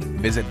warning,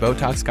 visit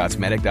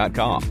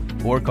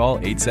BotoxCosmetic.com or call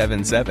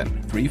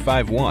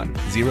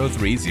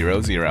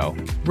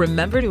 877-351-0300.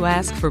 Remember to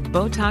ask for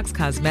Botox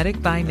Cosmetic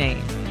by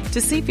name.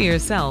 To see for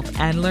yourself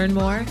and learn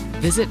more,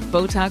 visit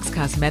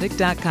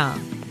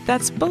BotoxCosmetic.com.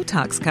 That's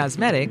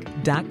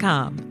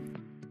BotoxCosmetic.com.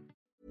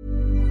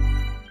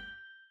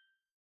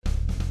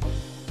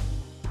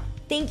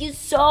 Thank you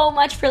so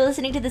much for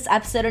listening to this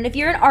episode. And if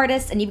you're an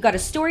artist and you've got a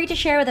story to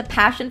share with a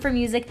passion for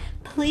music,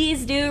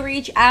 please do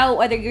reach out.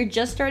 Whether you're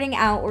just starting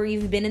out or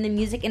you've been in the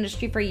music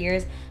industry for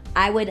years,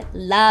 I would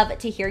love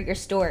to hear your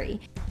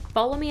story.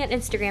 Follow me on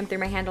Instagram through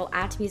my handle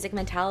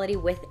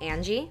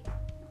 @musicmentality_with_Angie,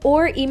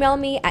 or email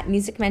me at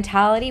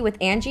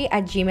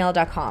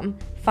musicmentality_with_Angie@gmail.com.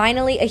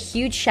 Finally, a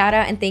huge shout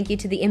out and thank you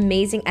to the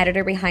amazing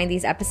editor behind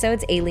these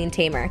episodes, Aileen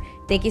Tamer.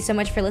 Thank you so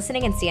much for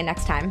listening and see you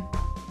next time.